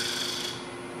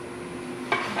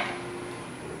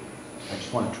 I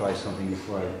just want to try something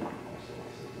before I...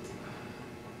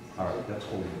 All right, that's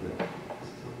over good.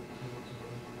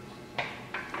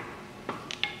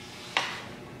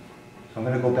 So I'm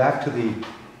going to go back to the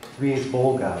 3/8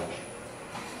 bowl gouge.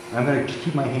 And I'm going to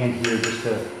keep my hand here just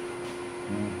to...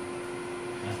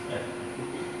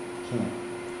 Can't.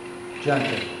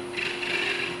 Gentle.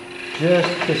 Just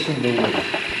kissing the wood.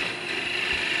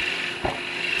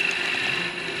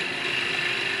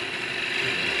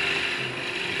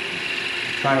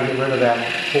 Trying to get rid of that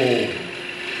hole.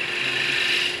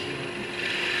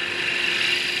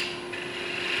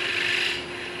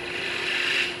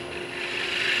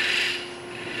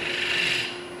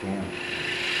 Damn.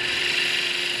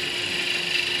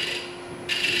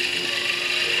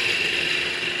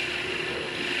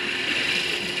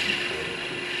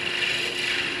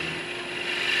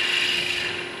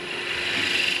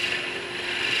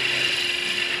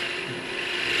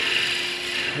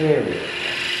 There we go.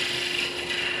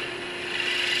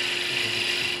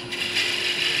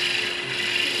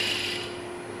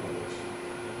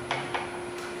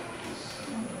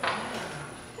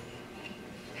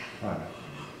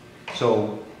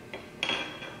 So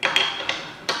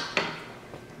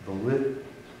the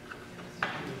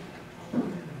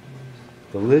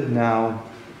lid now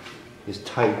is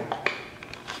tight.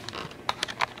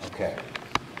 Okay.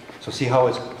 So see how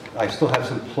I still have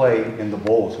some play in the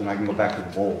bowl, so now I can go back to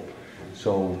the bowl.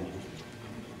 So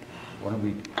why don't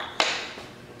we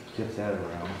get that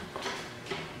around?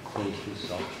 Close this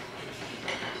up.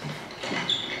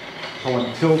 So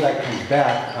until that comes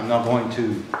back, I'm not going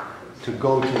to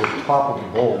go to the top of the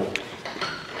bowl.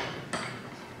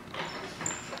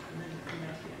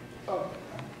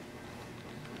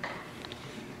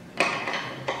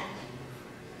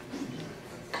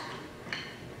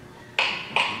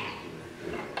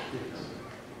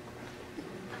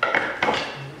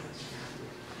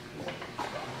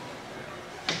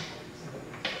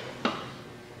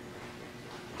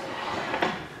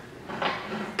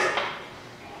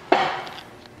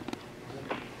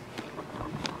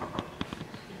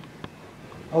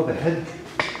 Oh, the head.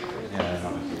 Yeah, I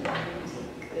know.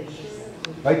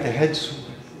 Right, the head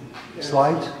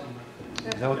slides?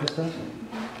 Is that what this does?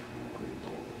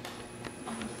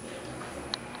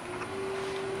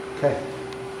 Okay.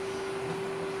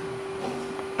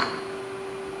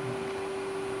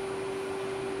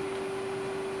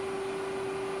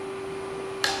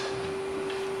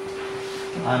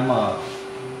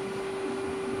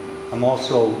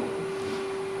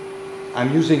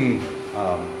 I'm using,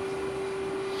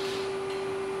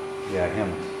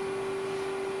 him.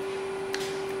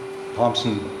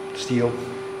 Thompson steel,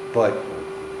 but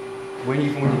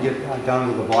even when you get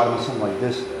down to the bottom of something like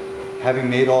this, having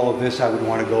made all of this, I would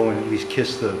want to go and at least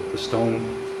kiss the stone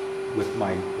with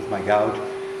my gouge.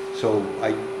 So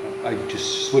I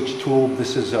just switched tool.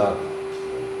 This is oh,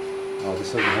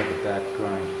 this doesn't have the back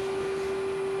grind.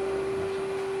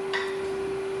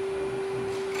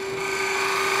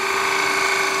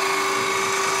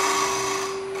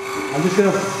 I'm just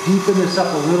going to deepen this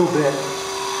up a little bit.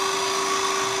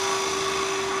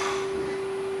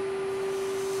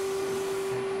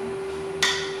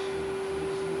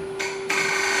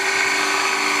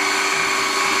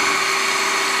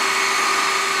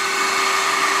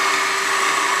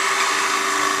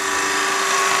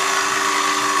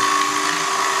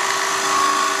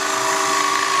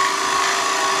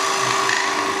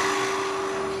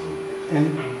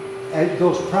 And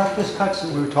those practice cuts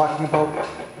that we were talking about,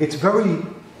 it's very,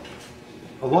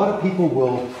 a lot of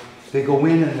people they go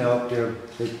in and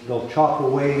they'll chop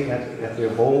away at their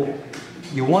bowl.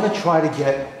 You want to try to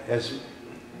get as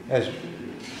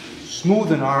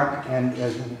smooth an arc and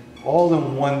as all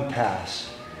in one pass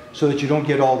so that you don't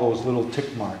get all those little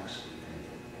tick marks.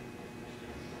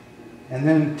 And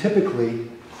then typically,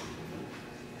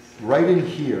 right in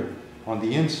here on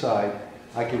the inside,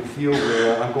 I can feel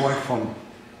where I'm going from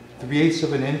 3/8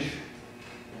 of an inch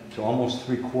to almost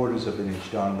 3/4 of an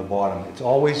inch down the bottom. It's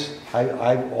always,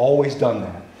 I've always done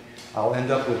that. I'll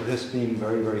end up with this being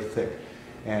very, very thick.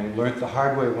 And learned the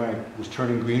hard way when I was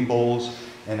turning green bowls,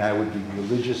 and I would be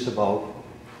religious about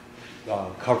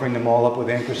covering them all up with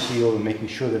anchor seal and making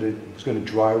sure that it was going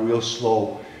to dry real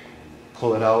slow,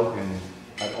 pull it out, and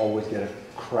I'd always get a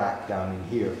crack down in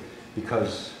here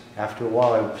because after a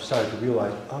while I started to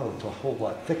realize, oh, it's a whole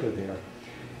lot thicker there.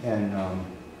 And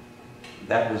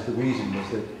that was the reason, was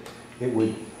that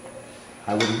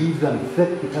I would leave them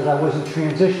thick because I wasn't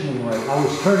transitioning right. I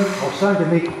was starting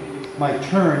to make my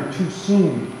turn too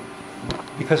soon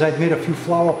because I'd made a few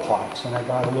flower pots and I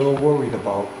got a little worried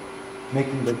about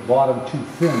making the bottom too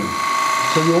thin.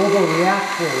 So you overreact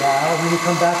for a while and then you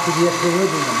come back to the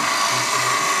equilibrium.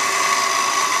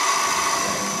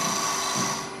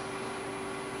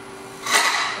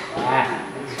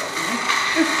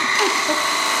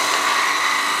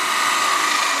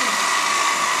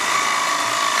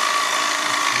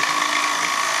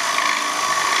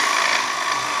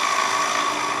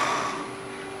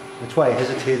 That's why I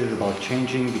hesitated about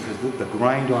changing, because the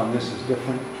grind on this is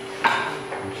different.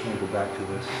 I'm just going to go back to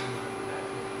this.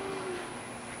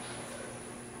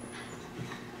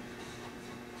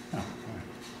 Oh, all right.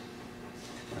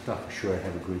 I thought for sure I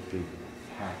had a great big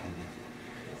hack in there.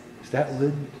 Is that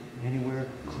lid anywhere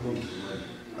close?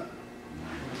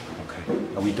 Okay.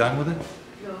 Are we done with it?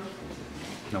 No.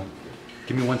 No.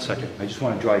 Give me 1 second. I just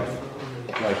want to I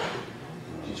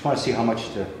just want to see how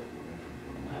much to.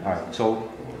 All right. So.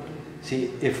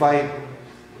 See, if I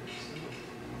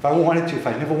wanted to, if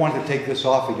I never wanted to take this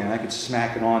off again, I could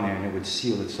smack it on there and it would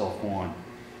seal itself on.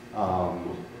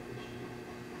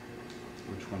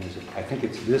 Which one is it? I think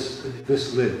it's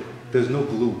this lid. There's no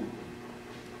glue.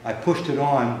 I pushed it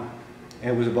on,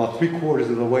 and it was about 3/4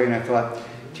 of the way, and I thought,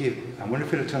 gee, I wonder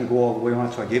if it's going to go all the way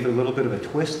on. So I gave it a little bit of a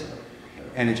twist,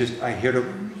 and I heard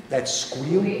that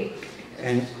squeal,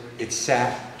 and it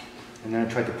sat, and then I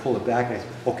tried to pull it back, and I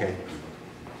said, okay.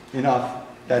 Enough,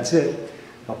 that's it.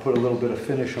 I'll put a little bit of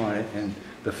finish on it and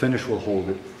the finish will hold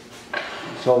it.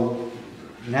 So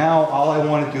now all I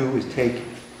want to do is take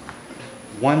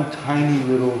one tiny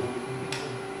little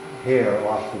hair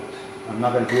off it. I'm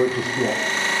not going to do it just yet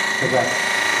because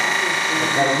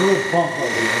I've got a little bump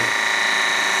right here.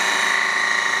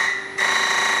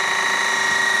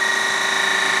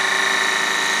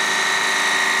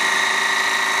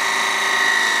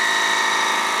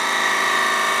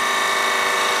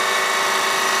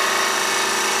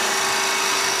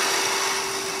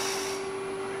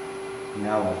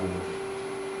 Now I'll do it.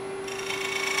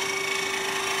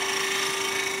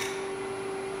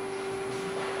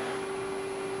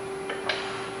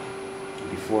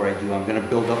 Before I do, I'm going to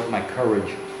build up my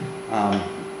courage.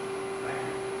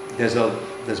 There's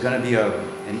going to be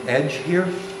an edge here,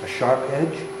 a sharp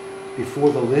edge.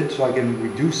 before the lid so I can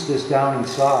reduce this down in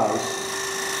size.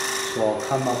 So I'll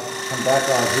come back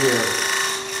out here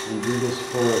and do this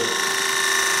first.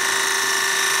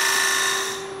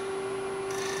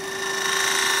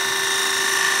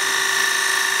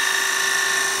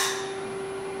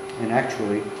 And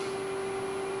actually,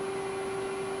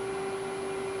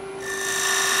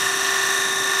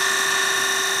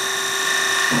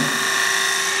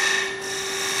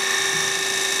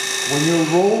 when you're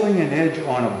rolling an edge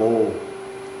on a bowl,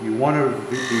 you want to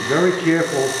be very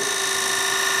careful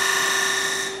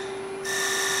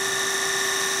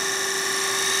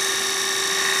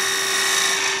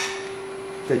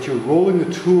that you're rolling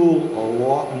the tool a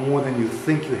lot more than you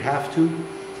think you have to,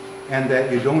 and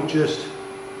that you don't just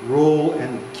roll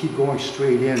and keep going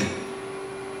straight in.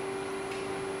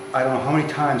 I don't know how many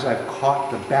times I've caught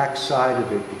the back side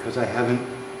of it because I haven't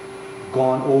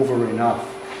gone over enough.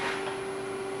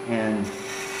 And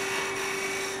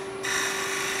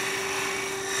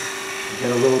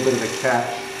get a little bit of a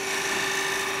catch.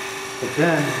 But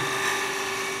then,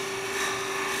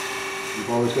 you've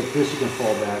always got this you can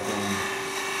fall back on.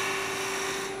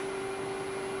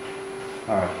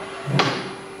 All right.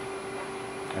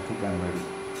 I think I'm ready.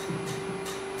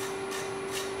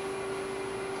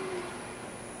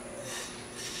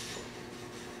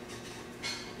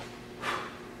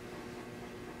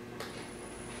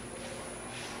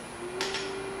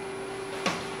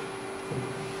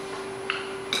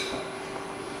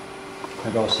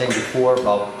 Like I was saying before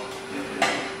about,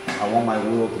 I want my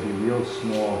wheel to be real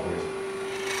small here.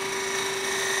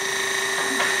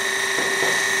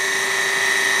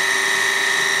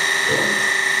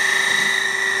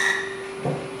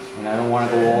 And I don't want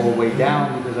to go all the way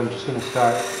down because I'm just going to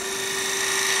start,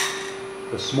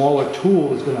 the smaller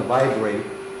tool is going to vibrate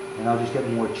and I'll just get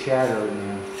more chatter in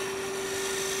there.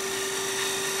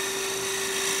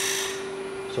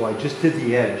 So I just did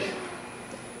the edge.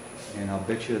 And I'll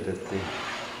bet you that the...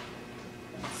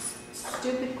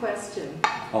 Stupid question.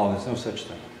 Oh, there's no such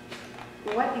thing.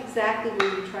 What exactly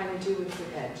were you trying to do with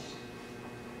the edge?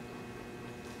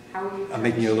 How are you? I'm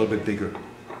making it a little bit bigger.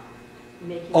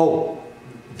 Making Oh,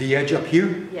 the edge up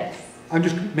here? Yes. I'm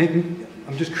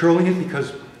just curling it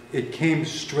because it came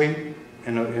straight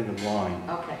in a line.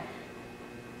 Okay.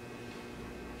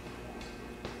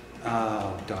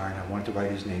 Oh, darn, I wanted to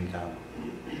write his name down.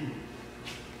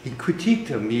 He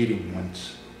critiqued a meeting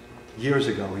once, years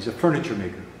ago. He's a furniture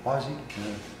maker. Was he?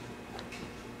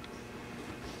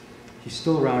 He's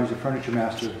still around. He's a furniture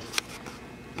master,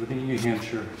 living in New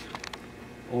Hampshire.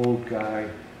 Old guy.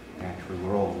 Actually,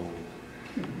 we're all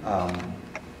old.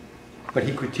 But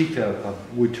he critiqued a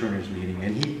Woodturners meeting,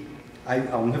 and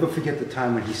I'll never forget the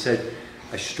time when he said,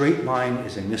 a straight line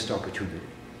is a missed opportunity.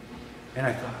 And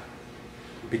I thought,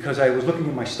 because I was looking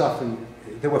at my stuff, and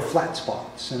there were flat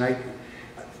spots, and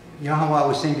you know how I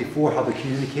was saying before, how the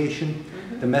communication,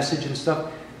 the message and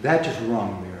stuff, that just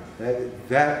rung there.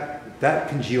 That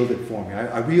congealed it for me.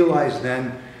 I realized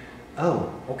then,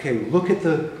 oh, okay, look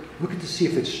to see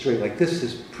if it's straight. Like this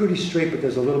is pretty straight, but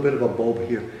there's a little bit of a bulb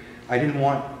here. I didn't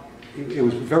want, it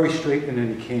was very straight and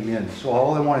then it came in. So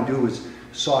all I want to do is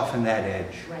soften that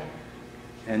edge. Right.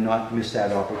 And not miss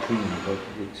that opportunity, but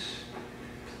it's,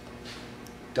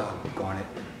 doggone it.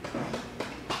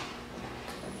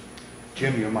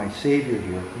 Jim, you're my savior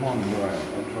here. Come on,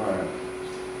 I'm trying.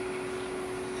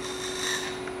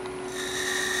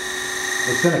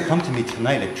 It's going to come to me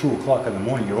tonight at 2 o'clock in the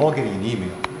morning. You're all getting an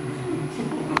email.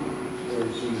 Or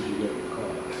as soon as you get the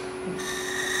call.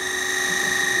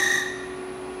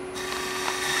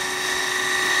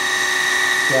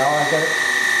 Yeah, I got it.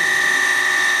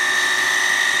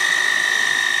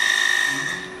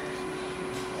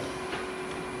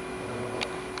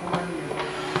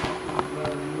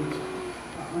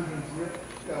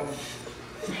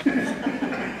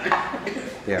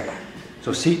 There.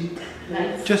 So see,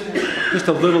 just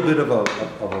a little bit of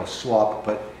a swap,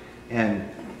 and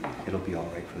it'll be all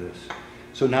right for this.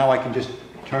 So now I can just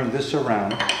turn this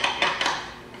around,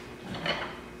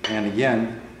 and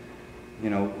again,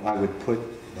 you know, I would put,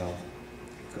 well,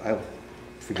 I'll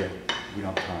forget it. We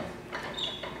don't have time.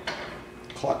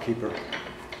 Clock keeper.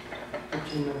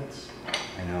 15 minutes.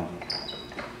 I know.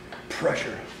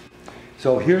 Pressure.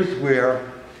 So here's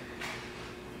where,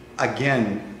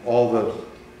 again, all the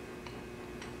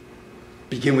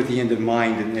begin with the end in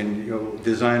mind and you know,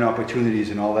 design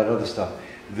opportunities and all that other stuff.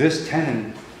 This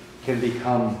tenon can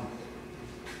become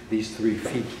these 3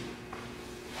 feet,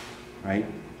 right?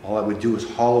 All I would do is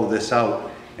hollow this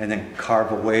out and then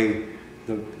carve away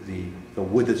the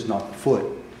wood that's not foot.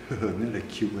 Isn't that a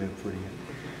cute way of putting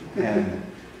it? And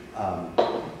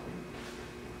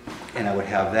and I would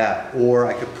have that. Or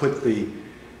I could put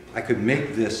I could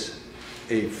make this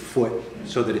a foot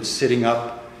so that it's sitting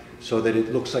up, so that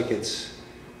it looks like it's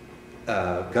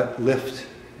got lift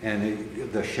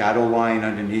and the shadow line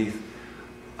underneath.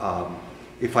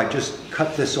 If I just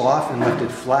cut this off and left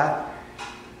it flat,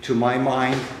 to my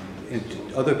mind, and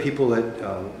to other people that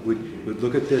would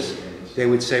look at this, they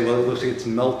would say, well, it looks like it's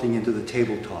melting into the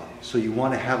tabletop. So you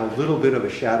want to have a little bit of a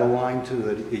shadow line to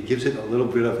it. It gives it a little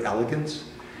bit of elegance.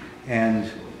 And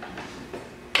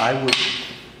I would...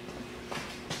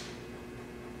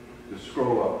 Just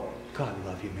scroll up. God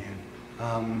love you, man.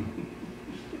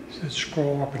 Says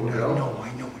scroll up and I down.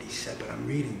 know what he said, but I'm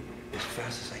reading as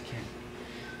fast as I can.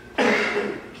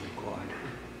 Oh, God.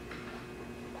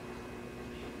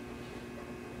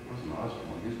 Wasn't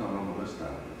Osborne? He's not on the list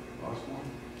now. Osborne?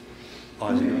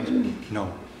 Ozzy Osbourne.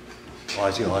 No.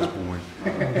 Ozzy Osbourne.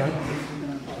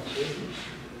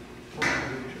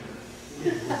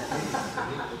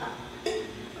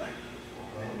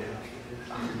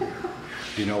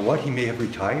 You know what? He may have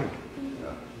retired.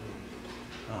 Yeah.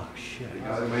 Oh, shit. The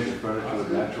guy that made the furniture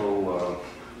with natural,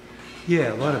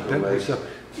 Yeah, a lot of Bentley stuff.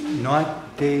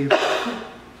 Not Dave.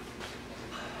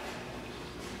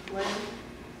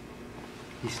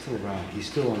 He's still around. He's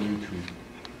still on YouTube.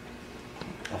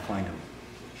 I'll find him.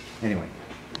 Anyway.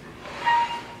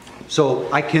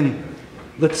 So I can,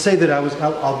 let's say that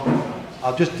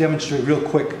I'll just demonstrate real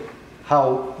quick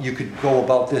how you could go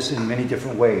about this in many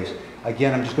different ways.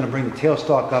 Again, I'm just going to bring the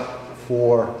tailstock up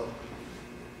for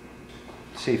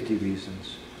safety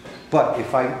reasons. But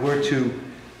if I were to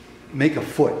make a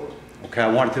foot, okay, I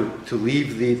wanted to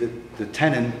leave the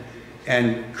tenon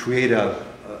and create a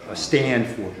stand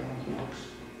for it.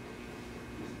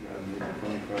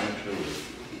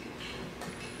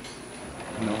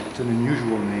 No, it's an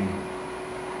unusual name.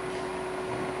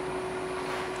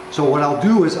 So what I'll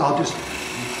do is I'll just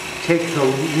take the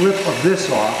lip of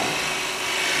this off.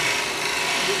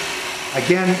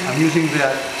 Again, I'm using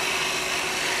that,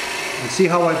 and see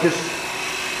how I've just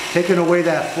taken away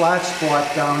that flat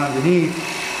spot down underneath.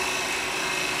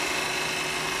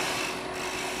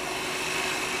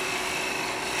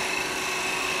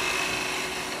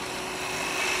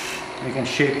 I can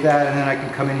shape that, and then I can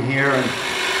come in here and,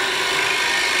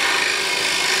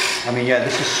 I mean, yeah,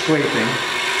 this is scraping.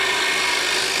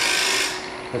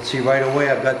 But see, right away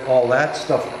I've got all that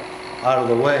stuff out of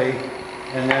the way,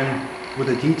 and then with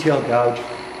a detail gouge,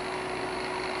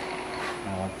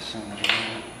 I like the sound of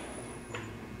that.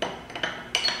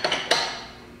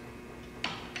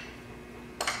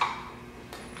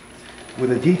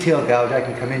 With a detail gouge, I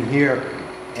can come in here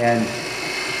and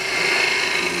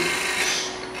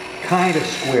kind of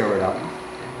square it up,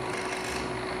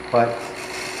 but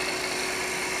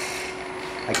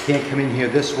I can't come in here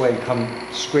this way and come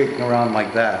scraping around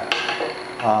like that.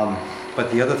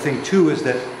 But the other thing too is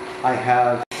that I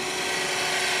have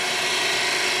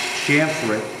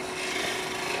chamfer it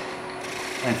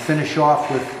and finish off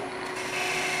with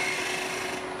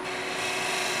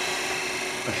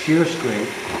a shear scrape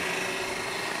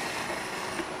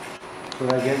so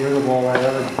that I get rid of all that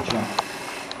other junk.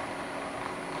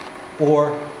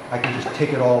 Or I can just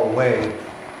take it all away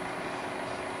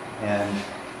and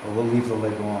we'll leave the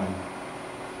leg on.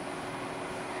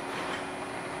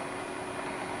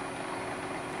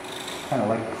 Kind of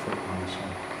like the foot on this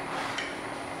one.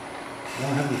 I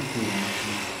don't have the feet on this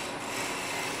one.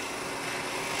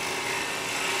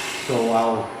 So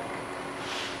I'll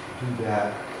do that,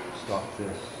 stop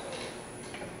this.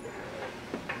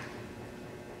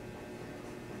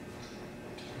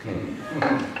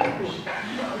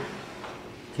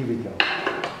 Here we go.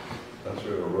 that's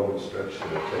where a road stretch to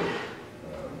take,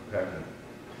 pattern.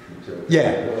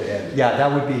 Yeah,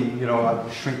 that would be, you know,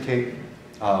 shrink tape,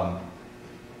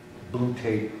 blue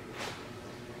tape.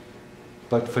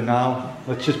 But for now,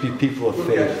 let's just be people of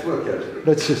faith. We'll catch it.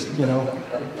 Let's just, you know.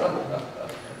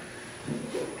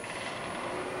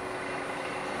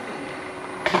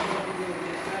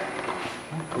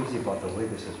 I'm crazy about the way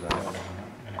this is wrapped.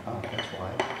 Oh, that's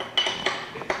why.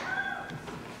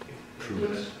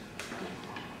 True.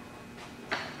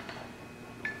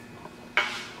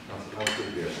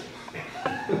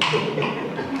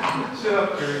 Sit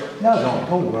up there. No,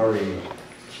 don't worry.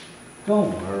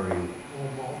 Don't worry.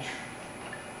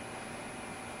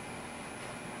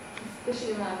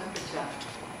 Especially when I took the job.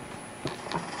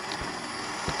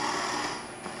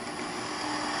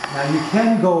 Now you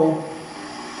can go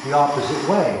the opposite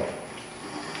way.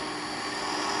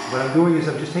 What I'm doing is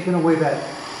I'm just taking away that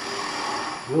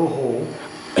little hole.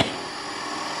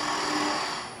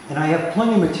 And I have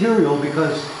plenty of material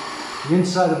because the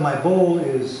inside of my bowl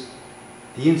is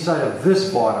the inside of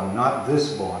this bottom, not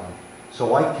this bottom.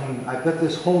 So I've got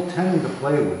this whole tenon to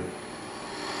play with.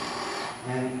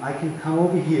 And I can come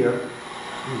over here,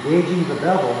 engaging the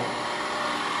bevel,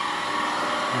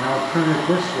 and I'll turn it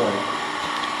this way.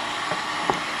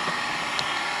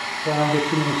 So I don't get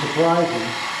too many surprises.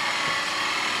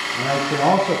 And I can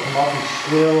also come up and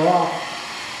square off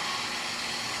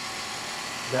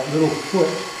that little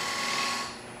foot.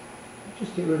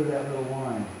 Just get rid of that little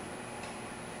line.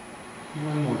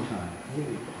 One more time. Here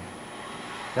we go.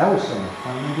 That was so much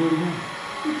fun. Let me do it again.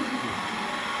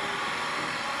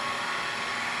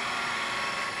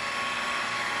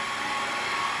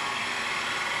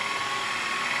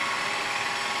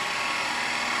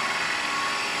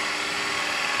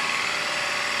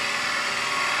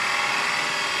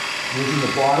 Using the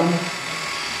bottom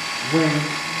wing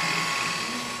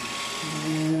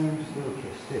and just a little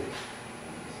kiss there.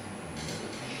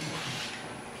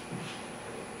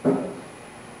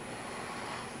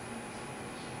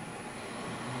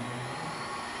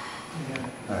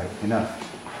 All right, enough.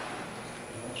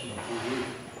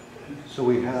 So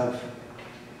we have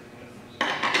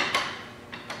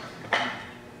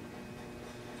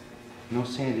no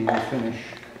sanding, no finish,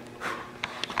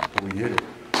 but we did it.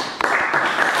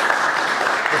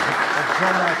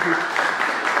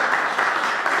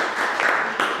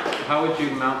 How would you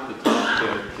mount the top to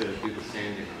do the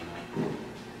sanding on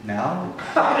Now,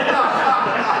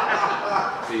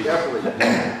 that? So you- Definitely.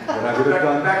 what I would have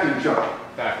done, Back in the jump.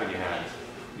 Back when you had it.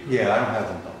 yeah, I don't have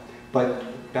them though. But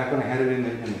back when I had it in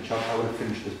the chuck, I would have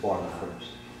finished this bottom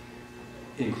first,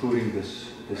 including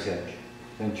this edge.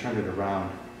 Then turn it around,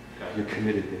 Okay. you're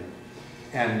committed there.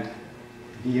 And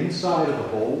the inside of the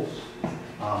bowls,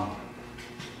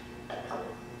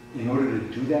 in order to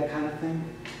do that kind of thing,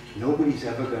 nobody's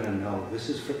ever going to know this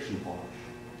is friction polish.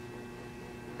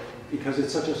 Because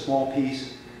it's such a small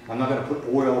piece, I'm not going to put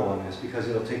oil on this because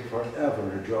it'll take forever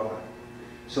to dry.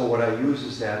 So what I use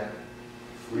is that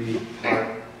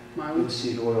 3-part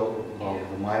linseed oil, well,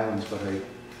 the Mylans, but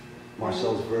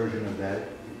Marcel's version of that.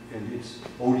 And it's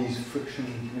Odie's friction,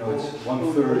 you know, it's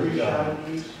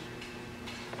 1/3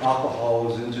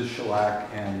 alcohols into shellac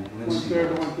and linseed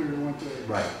oil. 1/3.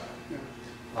 Right.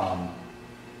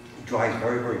 Dries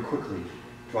very, very quickly,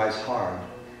 dries hard.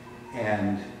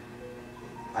 And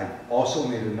I also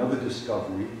made another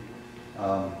discovery.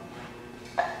 I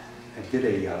did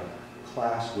a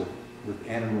class with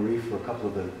Anna Marie for a couple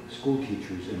of the school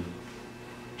teachers, and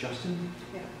Justin?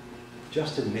 Yeah.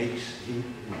 Justin he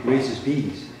raises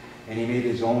bees, and he made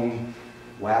his own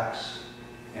wax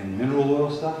and mineral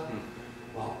oil stuff.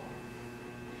 Well,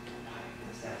 why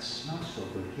does that smell so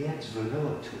good? He adds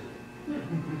vanilla to it.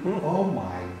 Oh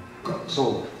my God.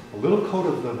 So a little coat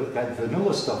of that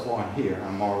vanilla stuff on here,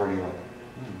 I'm already like,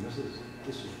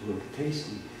 this is really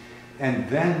tasty. And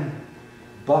then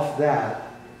buff that,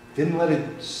 didn't let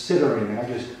it sit or anything, I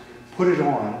just put it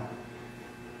on.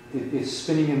 It's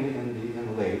spinning in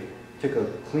the lathe. Took a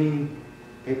clean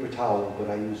paper towel, but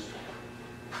I used,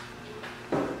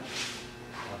 I'll be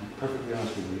perfectly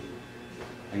honest with you,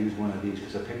 I use one of these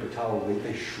because a paper towel,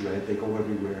 they shred, they go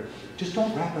everywhere. Just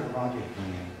don't wrap it around your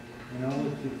hand. You know,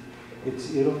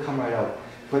 it'll come right out.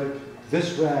 But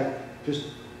this rag, just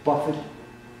buff it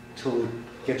till it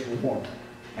gets warm,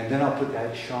 and then I'll put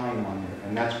that shine on there,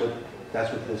 and that's what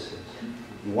this is.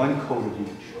 One coat of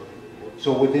each.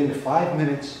 So within 5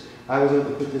 minutes, I was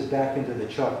able to put this back into the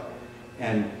chuck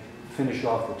and finish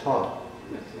off the top,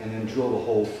 and then drill the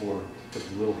hole for the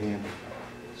little handle.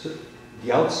 So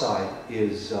the outside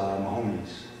is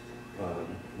Mahoney's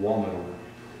walnut oil.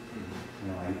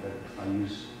 You know,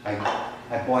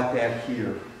 I bought that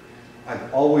here.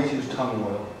 I've always used tongue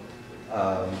oil.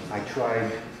 I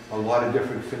tried a lot of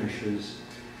different finishes.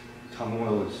 Tongue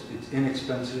oil it's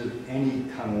inexpensive. Any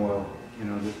tongue oil, you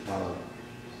know,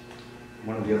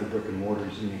 one of the other brick and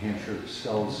mortars in New Hampshire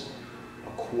sells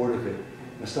a quart of it.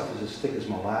 The stuff is as thick as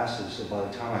molasses, so by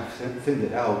the time I thinned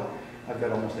it out, I've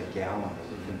got almost a gallon of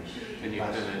the finish. And you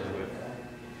thin it with?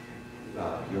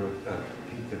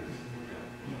 The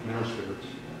mineral spirits.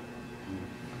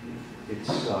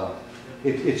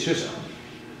 It's just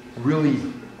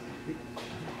really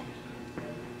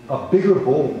a bigger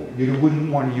bowl. You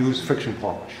wouldn't want to use friction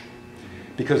polish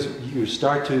because you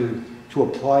start to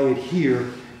apply it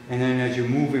here, and then as you're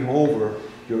moving over,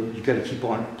 you've got to keep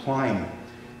on applying it.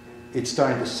 It's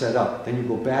starting to set up. Then you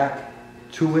go back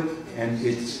to it, and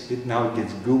now it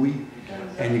gets gooey,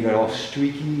 and you got all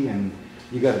streaky, and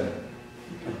you got a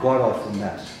god-awful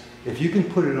mess. If you can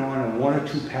put it on in 1 or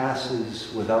 2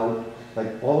 passes without,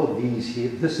 like all of these here,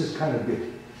 this is kind of big.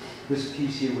 This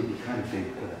piece here would be kind of big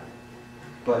for that.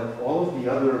 But all of the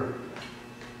other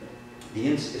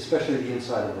especially the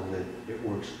inside of the lid, it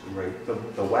works great.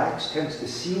 The wax tends to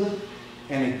seal it,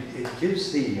 and it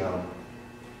gives the,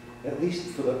 at least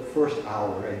for the first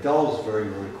hour, it dulls very,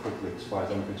 very quickly as far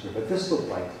as I'm concerned. But this looked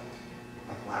like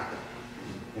lacquer.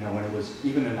 You know, when it was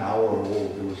even an hour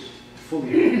old, it was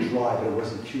fully dry, but it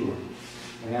wasn't cured.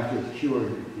 And after it's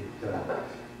cured,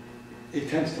 it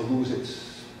tends to lose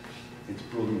its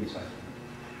brilliance, I think.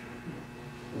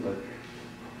 But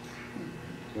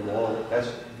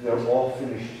they're all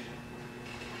finished.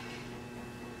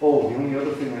 Oh, the only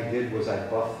other thing I did was I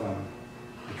buffed them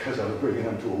because I was bringing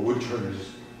them to a Woodturners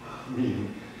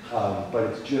meeting. But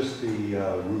it's just the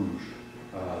rouge.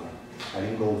 I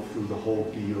didn't go through the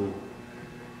whole deal.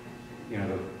 You know,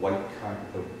 the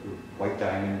white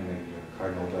diamond and the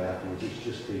cardinal afterwards. It's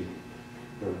just the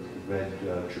red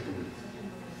triple.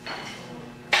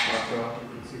 Marcel,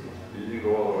 did you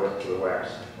go all the way up to the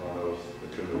wax on those, the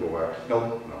Canuba wax? No.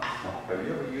 No. Have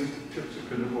you ever used the chips of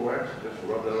Canuba wax? Just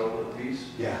rub that over the piece?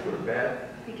 Yeah. Good or bad?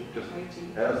 I think it's Just way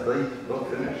too. as they look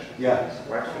finished? Yeah.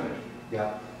 Wax finished?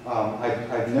 Yeah.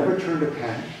 I've never turned a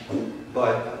pen,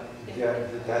 but yeah,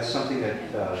 that's something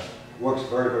that works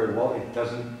very, very well. It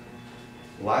doesn't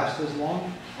last as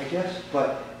long, I guess,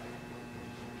 but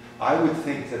I would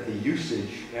think that the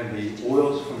usage and the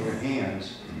oils from your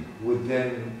hands would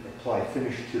then apply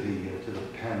finish to the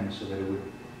pen so that it would,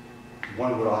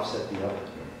 one would offset the other.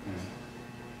 You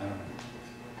know?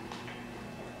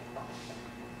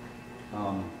 I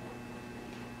don't know.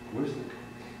 Where's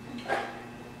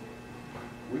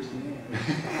the man?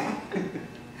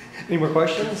 Any more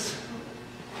questions?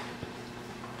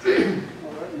 Do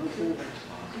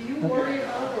you worry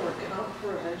about or account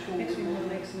for eventual wood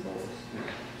movement?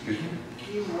 Excuse me?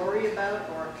 Do you worry about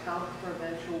or account for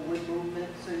eventual wood movement,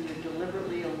 so you're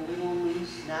deliberately a little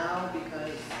loose now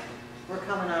because we're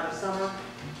coming out of summer?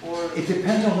 Or It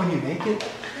depends on when you make it.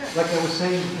 Like I was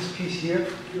saying, this piece here,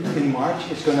 in March,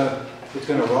 it's gonna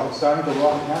rot, it's starting to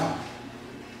rot now.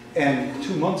 And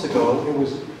 2 months ago, it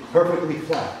was perfectly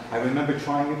flat. I remember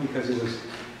trying it because it was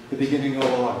the beginning of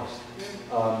August.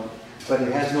 But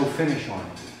it has no finish on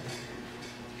it.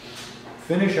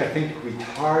 Finish, I think,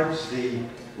 retards the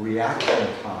reaction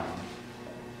time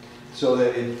so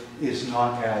that it is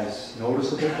not as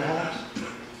noticeable, perhaps.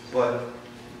 But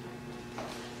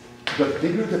the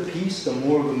bigger the piece, the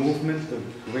more the movement, the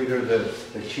greater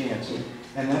the chance.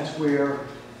 And that's where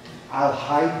I'll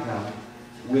hide them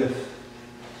with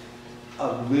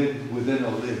a lid within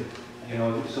a lid, you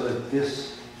know, so that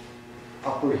this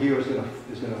upper here is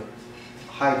gonna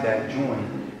hide that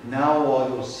joint. Now all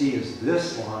you'll see is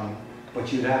this line,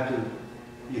 but you'd have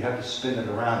to spin it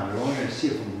around. You're only going to see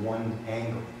it from one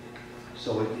angle,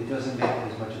 so it doesn't make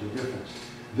as much of a difference.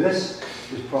 This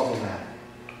is problematic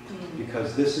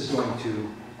because this is going to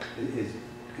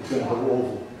go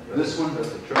oval. This one,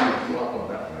 That's a trim flop on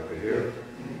that one over here.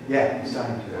 yeah, it's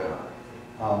starting to.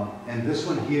 Yeah. And this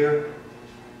one here,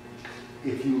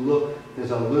 if you look,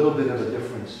 there's a little bit of a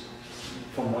difference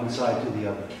from one side to the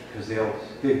other because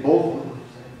they both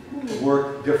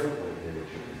work differently.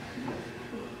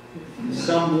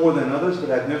 Some more than others, but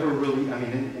I've never really, I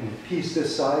mean, in a piece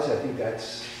this size, I think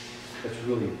that's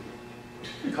really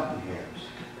cutting hairs,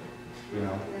 you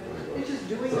know? it's just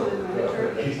doing it in the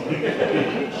winter.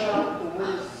 You shop, the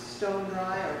wood is stone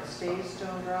dry or it stays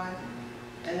stone dry.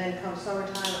 And then come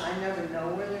summertime, I never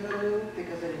know where they're going to move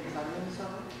because I didn't cut them in the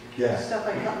summer. Yeah. Stuff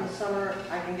I cut in the summer,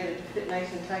 I can get it to fit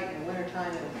nice and tight. In the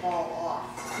wintertime, it'll fall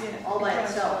off. All by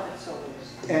itself, it's so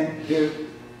loose. And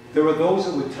there are those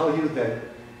that would tell you that,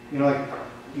 you know,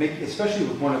 like, especially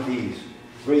with one of these,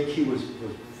 Ray Key was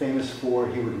famous for,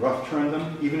 he would rough turn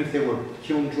them, even if they were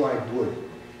kiln dried wood.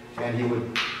 And he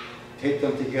would tape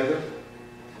them together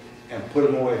and put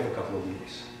them away for a couple of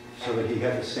weeks. So that he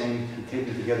had the same, he'd tape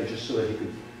them together just so that he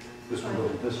could, this one go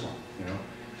with this one, you know.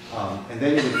 And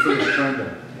then he would finish turn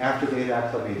them after they had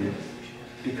acclimated,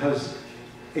 because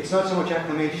it's not so much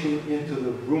acclimation into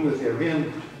the room that they're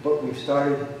in, but we've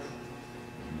started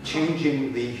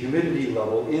changing the humidity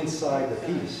level inside the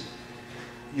piece.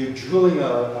 You're drilling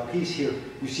a piece here,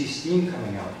 you see steam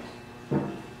coming out.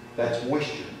 That's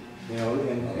moisture, you know,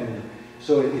 and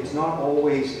so it's not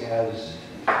always as,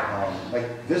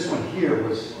 like this one here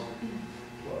was,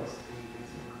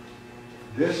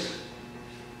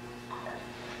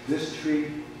 this tree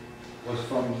was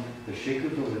from the Shaker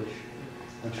Village.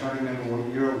 I'm trying to remember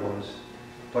what year it was,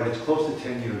 but it's close to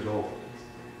 10 years old.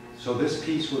 So this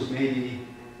piece was maybe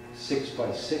 6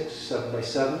 by 6, 7 by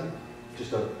 7,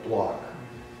 just a block.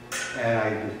 And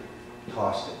I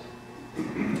tossed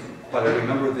it. But I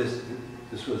remember this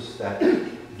was that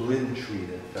blend tree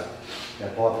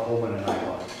that Bob Coleman and I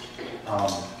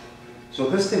bought. So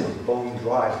this thing was bone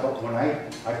dry, but when I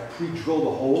pre-drilled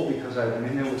a hole because I went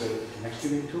in there with an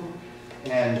excavating tool,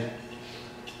 and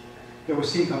there was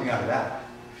steam coming out of that.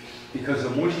 Because the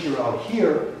moisture out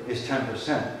here is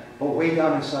 10%, but way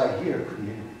down inside here could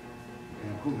be,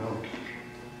 who knows?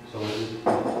 So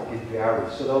it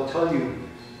varies. So they'll tell you,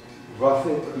 rough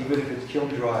it, even if it's kiln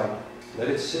dry, let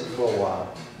it sit for a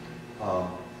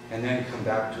while, and then come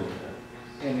back to it.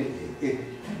 And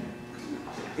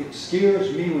it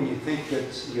scares me when you think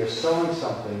that you're selling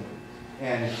something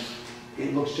and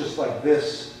it looks just like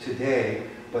this today,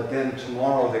 but then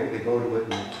tomorrow they go to it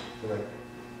and they're like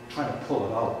trying to pull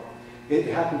it out. It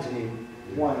happened to me,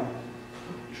 one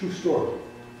true story.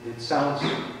 It sounds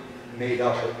made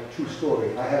up, but true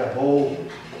story. I had a bowl,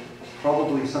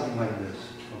 probably something like this,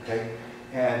 okay,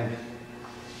 and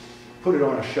put it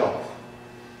on a shelf.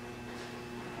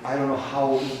 I don't know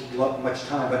how much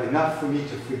time, but enough for me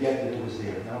to forget that it was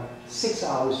there. Now, 6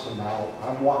 hours from now,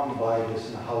 I'm walking by this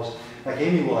in the house. Like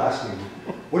Amy will ask me,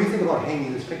 what do you think about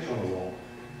hanging this picture on the wall?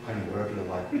 Honey, wherever you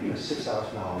like. 6 hours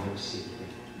from now, I'll never see it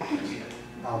again.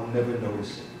 I'll never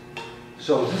notice it.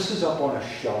 So this is up on a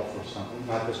shelf or something,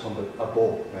 not this one, but a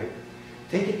bowl, right?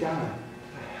 Take it down. What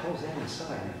the hell's that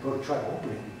inside? And go to try to open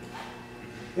it.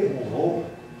 It won't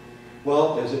open.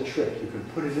 Well, there's a trick. You can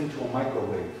put it into a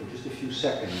microwave for just a few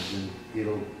seconds and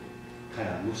it'll kind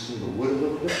of loosen the wood a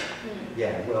little bit.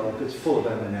 Yeah, well, if it's full of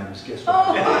M&Ms, guess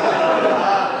what?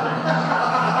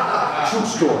 True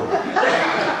story.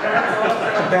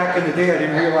 Back in the day, I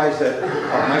didn't realize that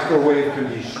a microwave can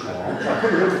be small. I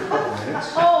put it in for a couple minutes.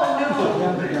 Oh,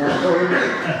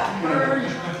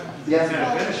 Yeah,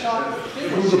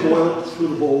 threw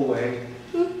the bowl away.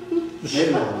 Made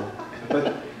it over. But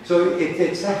so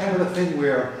it's that kind of a thing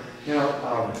where,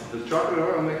 Does chocolate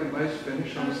oil make a nice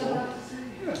finish on the bowl?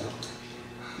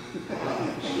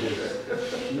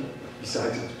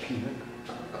 besides it's peanut.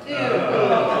 ew.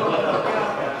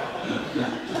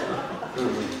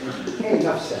 Hey,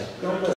 enough said. Don't let